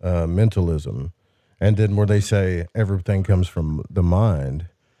 mentalism, and then where they say everything comes from the mind.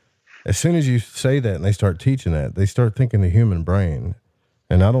 As soon as you say that and they start teaching that, they start thinking the human brain,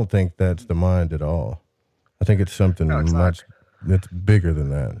 and I don't think that's the mind at all. I think it's something that's bigger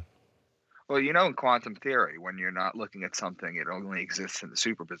than that. Well, in quantum theory, when you're not looking at something, it only exists in the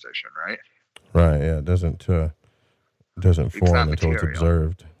superposition, right? Right. Yeah. It doesn't form until it's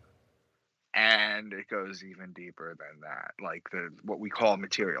observed. And it goes even deeper than that. Like what we call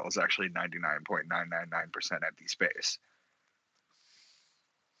material is actually 99.999% empty space.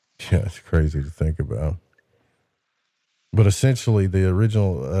 Yeah, it's crazy to think about. But essentially, the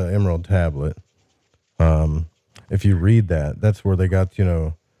original Emerald Tablet, if you read that, that's where they got,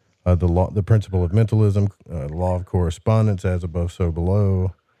 the principle of mentalism, law of correspondence, as above, so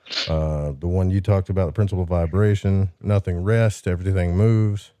below. The one you talked about, the principle of vibration, nothing rests, everything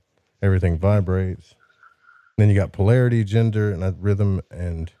moves, everything vibrates. Then you got polarity, gender, and rhythm,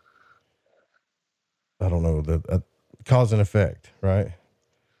 and I don't know, the cause and effect, right?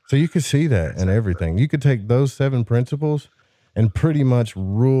 So you could see that in everything. You could take those 7 principles and pretty much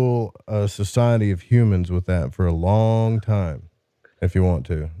rule a society of humans with that for a long time, if you want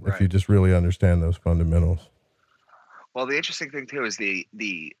to, if you just really understand those fundamentals. Well, the interesting thing too is the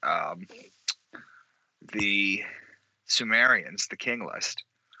Sumerians, the king list.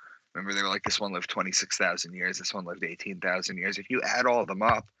 Remember, they were like, this one lived 26,000 years, this one lived 18,000 years. If you add all of them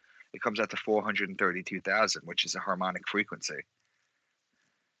up, it comes out to 432,000, which is a harmonic frequency.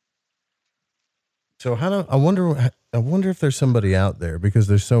 So I wonder if there's somebody out there, because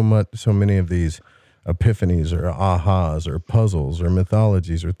there's so many of these epiphanies or ahas or puzzles or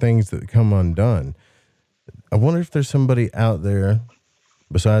mythologies or things that come undone. I wonder if there's somebody out there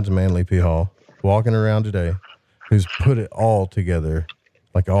besides Manly P. Hall walking around today who's put it all together,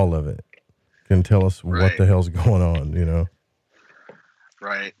 like all of it, can tell us what the hell's going on,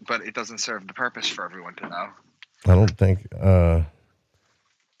 Right, but it doesn't serve the purpose for everyone to know. I don't think,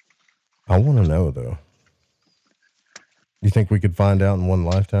 I want to know, though. You think we could find out in one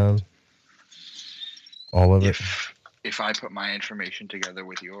lifetime? All of it? If I put my information together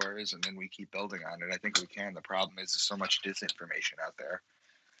with yours and then we keep building on it, I think we can. The problem is there's so much disinformation out there.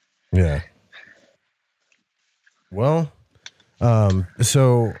 Yeah. Well,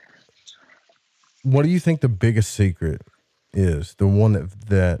 so what do you think the biggest secret is? The one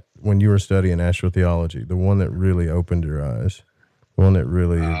that when you were studying astrotheology, the one that really opened your eyes, the one that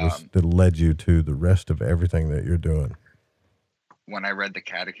really that led you to the rest of everything that you're doing? When I read the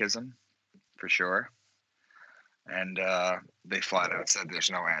Catechism, for sure. And they flat out said there's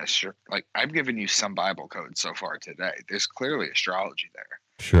no astro. Like, I've given you some Bible codes so far today. There's clearly astrology there.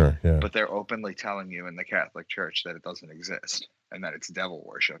 Sure, yeah. But they're openly telling you in the Catholic Church that it doesn't exist and that it's devil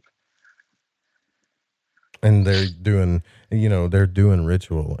worship. And they're doing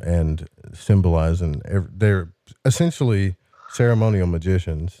ritual and symbolizing. They're essentially ceremonial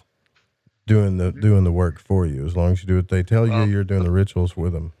magicians doing the work for you. As long as you do what they tell you, you're doing the rituals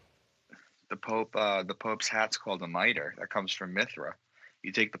with them. The Pope's hat's called a mitre. That comes from Mithra.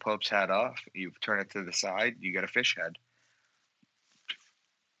 You take the Pope's hat off, you turn it to the side, you get a fish head.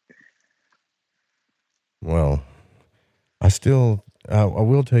 Well, I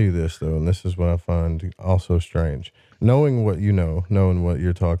will tell you this, though, and this is what I find also strange. Knowing what you know, knowing what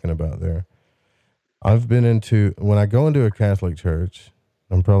you're talking about there, when I go into a Catholic church,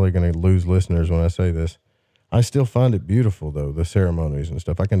 I'm probably going to lose listeners when I say this, I still find it beautiful, though, the ceremonies and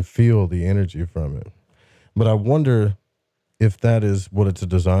stuff. I can feel the energy from it. But I wonder if that is what it's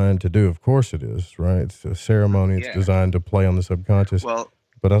designed to do. Of course it is, right? It's a ceremony. It's designed to play on the subconscious. Well,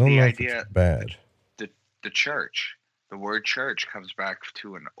 but I don't know if it's bad. The church, the word church comes back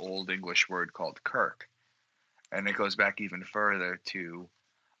to an old English word called kirk. And it goes back even further to,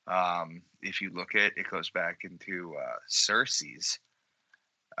 if you look at it, it goes back into Circe's,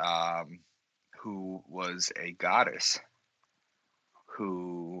 who was a goddess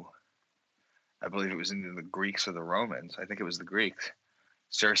who, I believe it was in the Greeks or the Romans. I think it was the Greeks.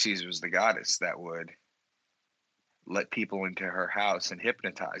 Circe's was the goddess that would let people into her house and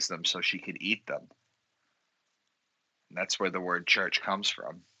hypnotize them so she could eat them. And that's where the word church comes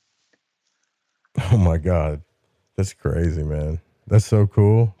from. Oh my God. That's crazy, man. That's so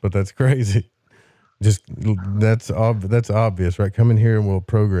cool, but that's crazy. Just that's obvious, right? Come in here and we'll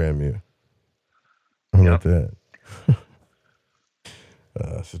program you. How about that?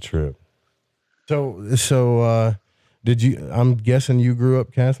 That's a trip. So I'm guessing you grew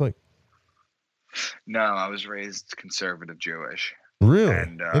up Catholic? No, I was raised conservative Jewish. Really?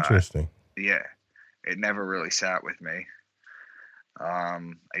 And, interesting. Yeah. It never really sat with me. I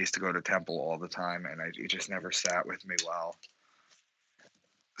used to go to temple all the time, and it just never sat with me well.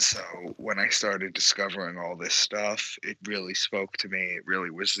 So when I started discovering all this stuff, it really spoke to me. It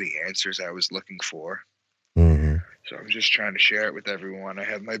really was the answers I was looking for. Mm-hmm. So I'm just trying to share it with everyone. I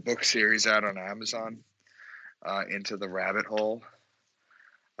have my book series out on Amazon, Into the Rabbit Hole.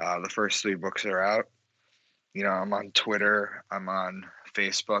 The first 3 books are out. You know, I'm on Twitter. I'm on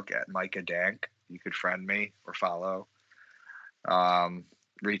Facebook at Micah Dank. You could friend me or follow.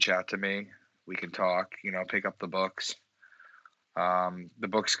 Reach out to me. We can talk, you know, pick up the books. The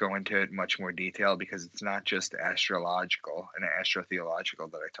books go into it in much more detail because it's not just astrological and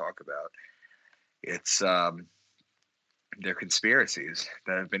astrotheological that I talk about. It's they're conspiracies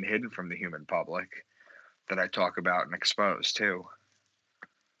that have been hidden from the human public that I talk about and expose too.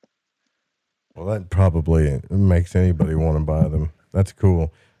 Well, that probably makes anybody want to buy them. That's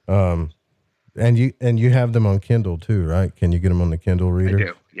cool. And you have them on Kindle too, right? Can you get them on the Kindle reader? I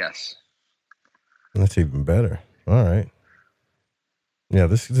do, yes. That's even better. All right. Yeah,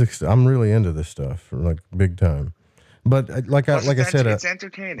 I'm really into this stuff, like big time. But like I said, it's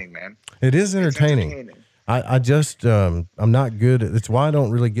entertaining, man. It is entertaining. I just I'm not good at. It's why I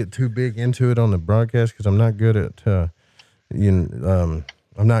don't really get too big into it on the broadcast, because I'm not good at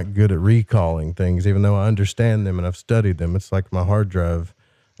I'm not good at recalling things, even though I understand them and I've studied them. It's like my hard drive,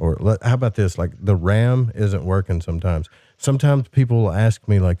 or how about this? Like the RAM isn't working sometimes. Sometimes people will ask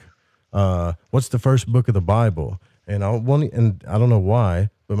me like, "What's the first book of the Bible?" And I don't know why,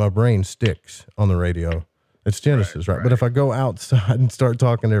 but my brain sticks on the radio. It's Genesis, right? But if I go outside and start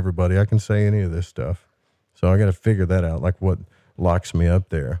talking to everybody, I can say any of this stuff. So I got to figure that out, like what locks me up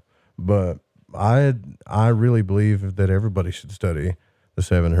there. But I really believe that everybody should study the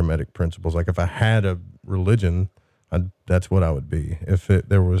 7 Hermetic principles. Like if I had a religion, that's what I would be. If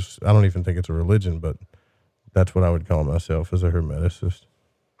there was, I don't even think it's a religion, but that's what I would call myself, as a Hermeticist.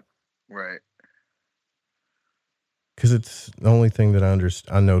 Right. Because it's the only thing that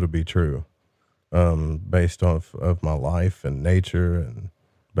I know to be true, based off of my life and nature and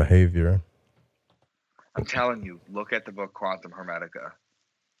behavior. I'm telling you, look at the book Quantum Hermetica.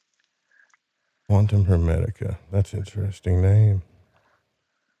 Quantum Hermetica. That's an interesting name.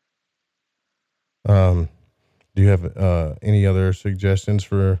 Do you have any other suggestions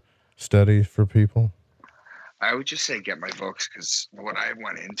for study for people? I would just say get my books, because what I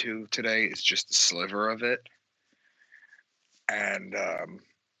went into today is just a sliver of it. And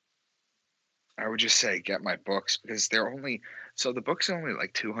I would just say get my books, because the books are only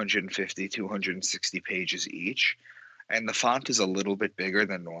like 250, 260 pages each. And the font is a little bit bigger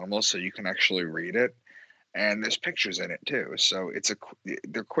than normal, so you can actually read it. And there's pictures in it too. So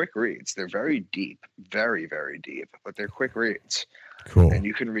they're quick reads. They're very deep, very, very deep, but they're quick reads. Cool. And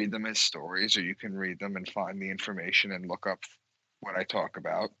you can read them as stories, or you can read them and find the information and look up what I talk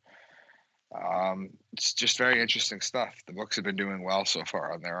about. It's just very interesting stuff. The books have been doing well so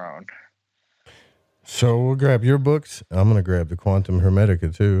far on their own. So we'll grab your books. I'm going to grab the Quantum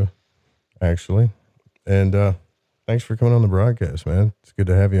Hermetica too, actually. And thanks for coming on the broadcast, man. It's good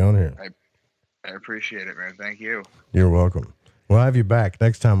to have you on here. I appreciate it, man. Thank you. You're welcome. We'll have you back.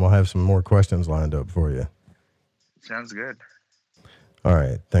 Next time we'll have some more questions lined up for you. Sounds good. All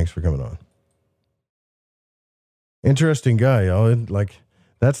right. Thanks for coming on. Interesting guy, y'all.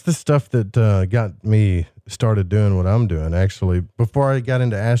 That's the stuff that got me started doing what I'm doing. Actually, before I got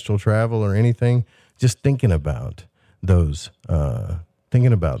into astral travel or anything, just thinking about those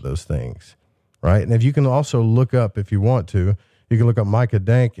things, right? And if you can also look up, if you want to, you can look up Micah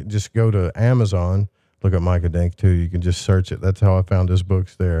Dank. Just go to Amazon, look up Micah Dank too. You can just search it. That's how I found his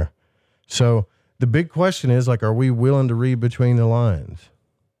books there. So the big question is, like, are we willing to read between the lines?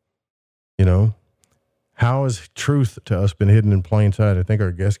 You know? How has truth to us been hidden in plain sight? I think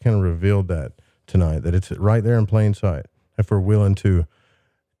our guest kind of revealed that tonight, that it's right there in plain sight. If we're willing to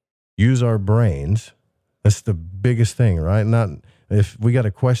use our brains, that's the biggest thing, right? Not if we got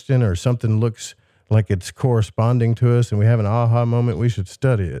a question or something looks like it's corresponding to us and we have an aha moment, we should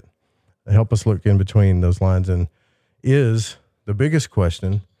study it. Help us look in between those lines. And is the biggest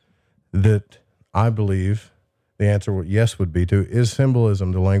question that I believe the answer yes would be to, is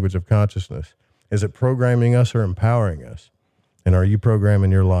symbolism the language of consciousness? Is it programming us or empowering us? And are you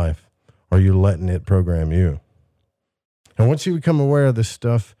programming your life? Or are you letting it program you? And once you become aware of this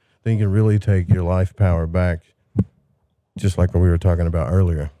stuff, then you can really take your life power back, just like what we were talking about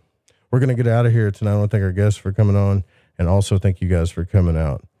earlier. We're going to get out of here tonight. I want to thank our guests for coming on, and also thank you guys for coming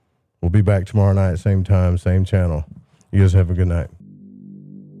out. We'll be back tomorrow night, same time, same channel. You guys have a good night.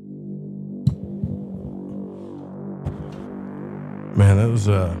 Man, that was